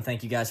 we want to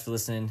thank you guys for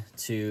listening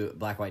to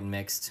Black, White, and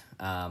Mixed.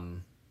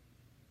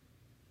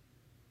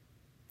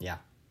 Yeah,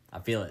 I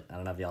feel it. I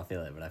don't know if y'all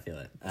feel it, but I feel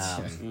it.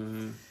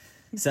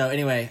 So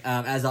anyway,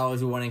 as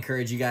always, we want to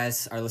encourage you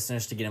guys, our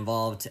listeners, to get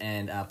involved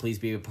and please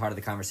be a part of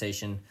the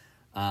conversation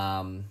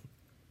because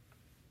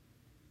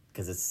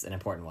it's an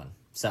important one.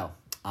 So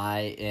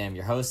I am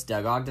your host,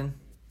 Doug Ogden.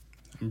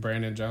 I'm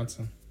Brandon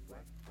Johnson.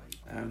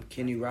 I'm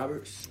Kenny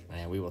Roberts.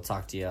 And we will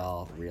talk to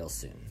y'all real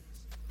soon.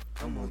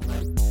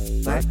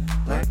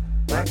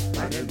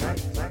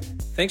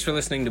 Thanks for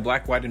listening to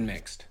Black, White, and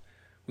Mixed.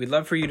 We'd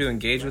love for you to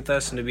engage with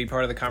us and to be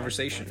part of the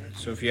conversation.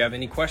 So if you have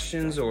any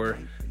questions or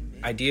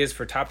ideas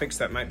for topics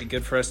that might be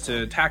good for us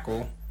to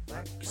tackle,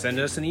 send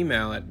us an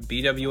email at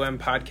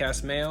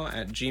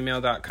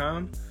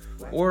bwmpodcastmail@gmail.com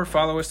or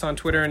follow us on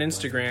Twitter and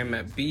Instagram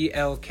at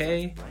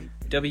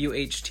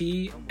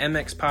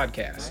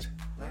BLKWHTMXPodcast.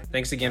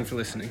 Thanks again for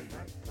listening.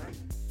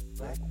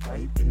 Black,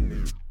 white, and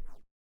mixed.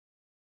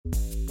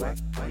 Black,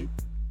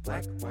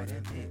 white,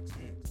 and mixed.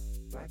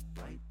 Black,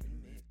 white.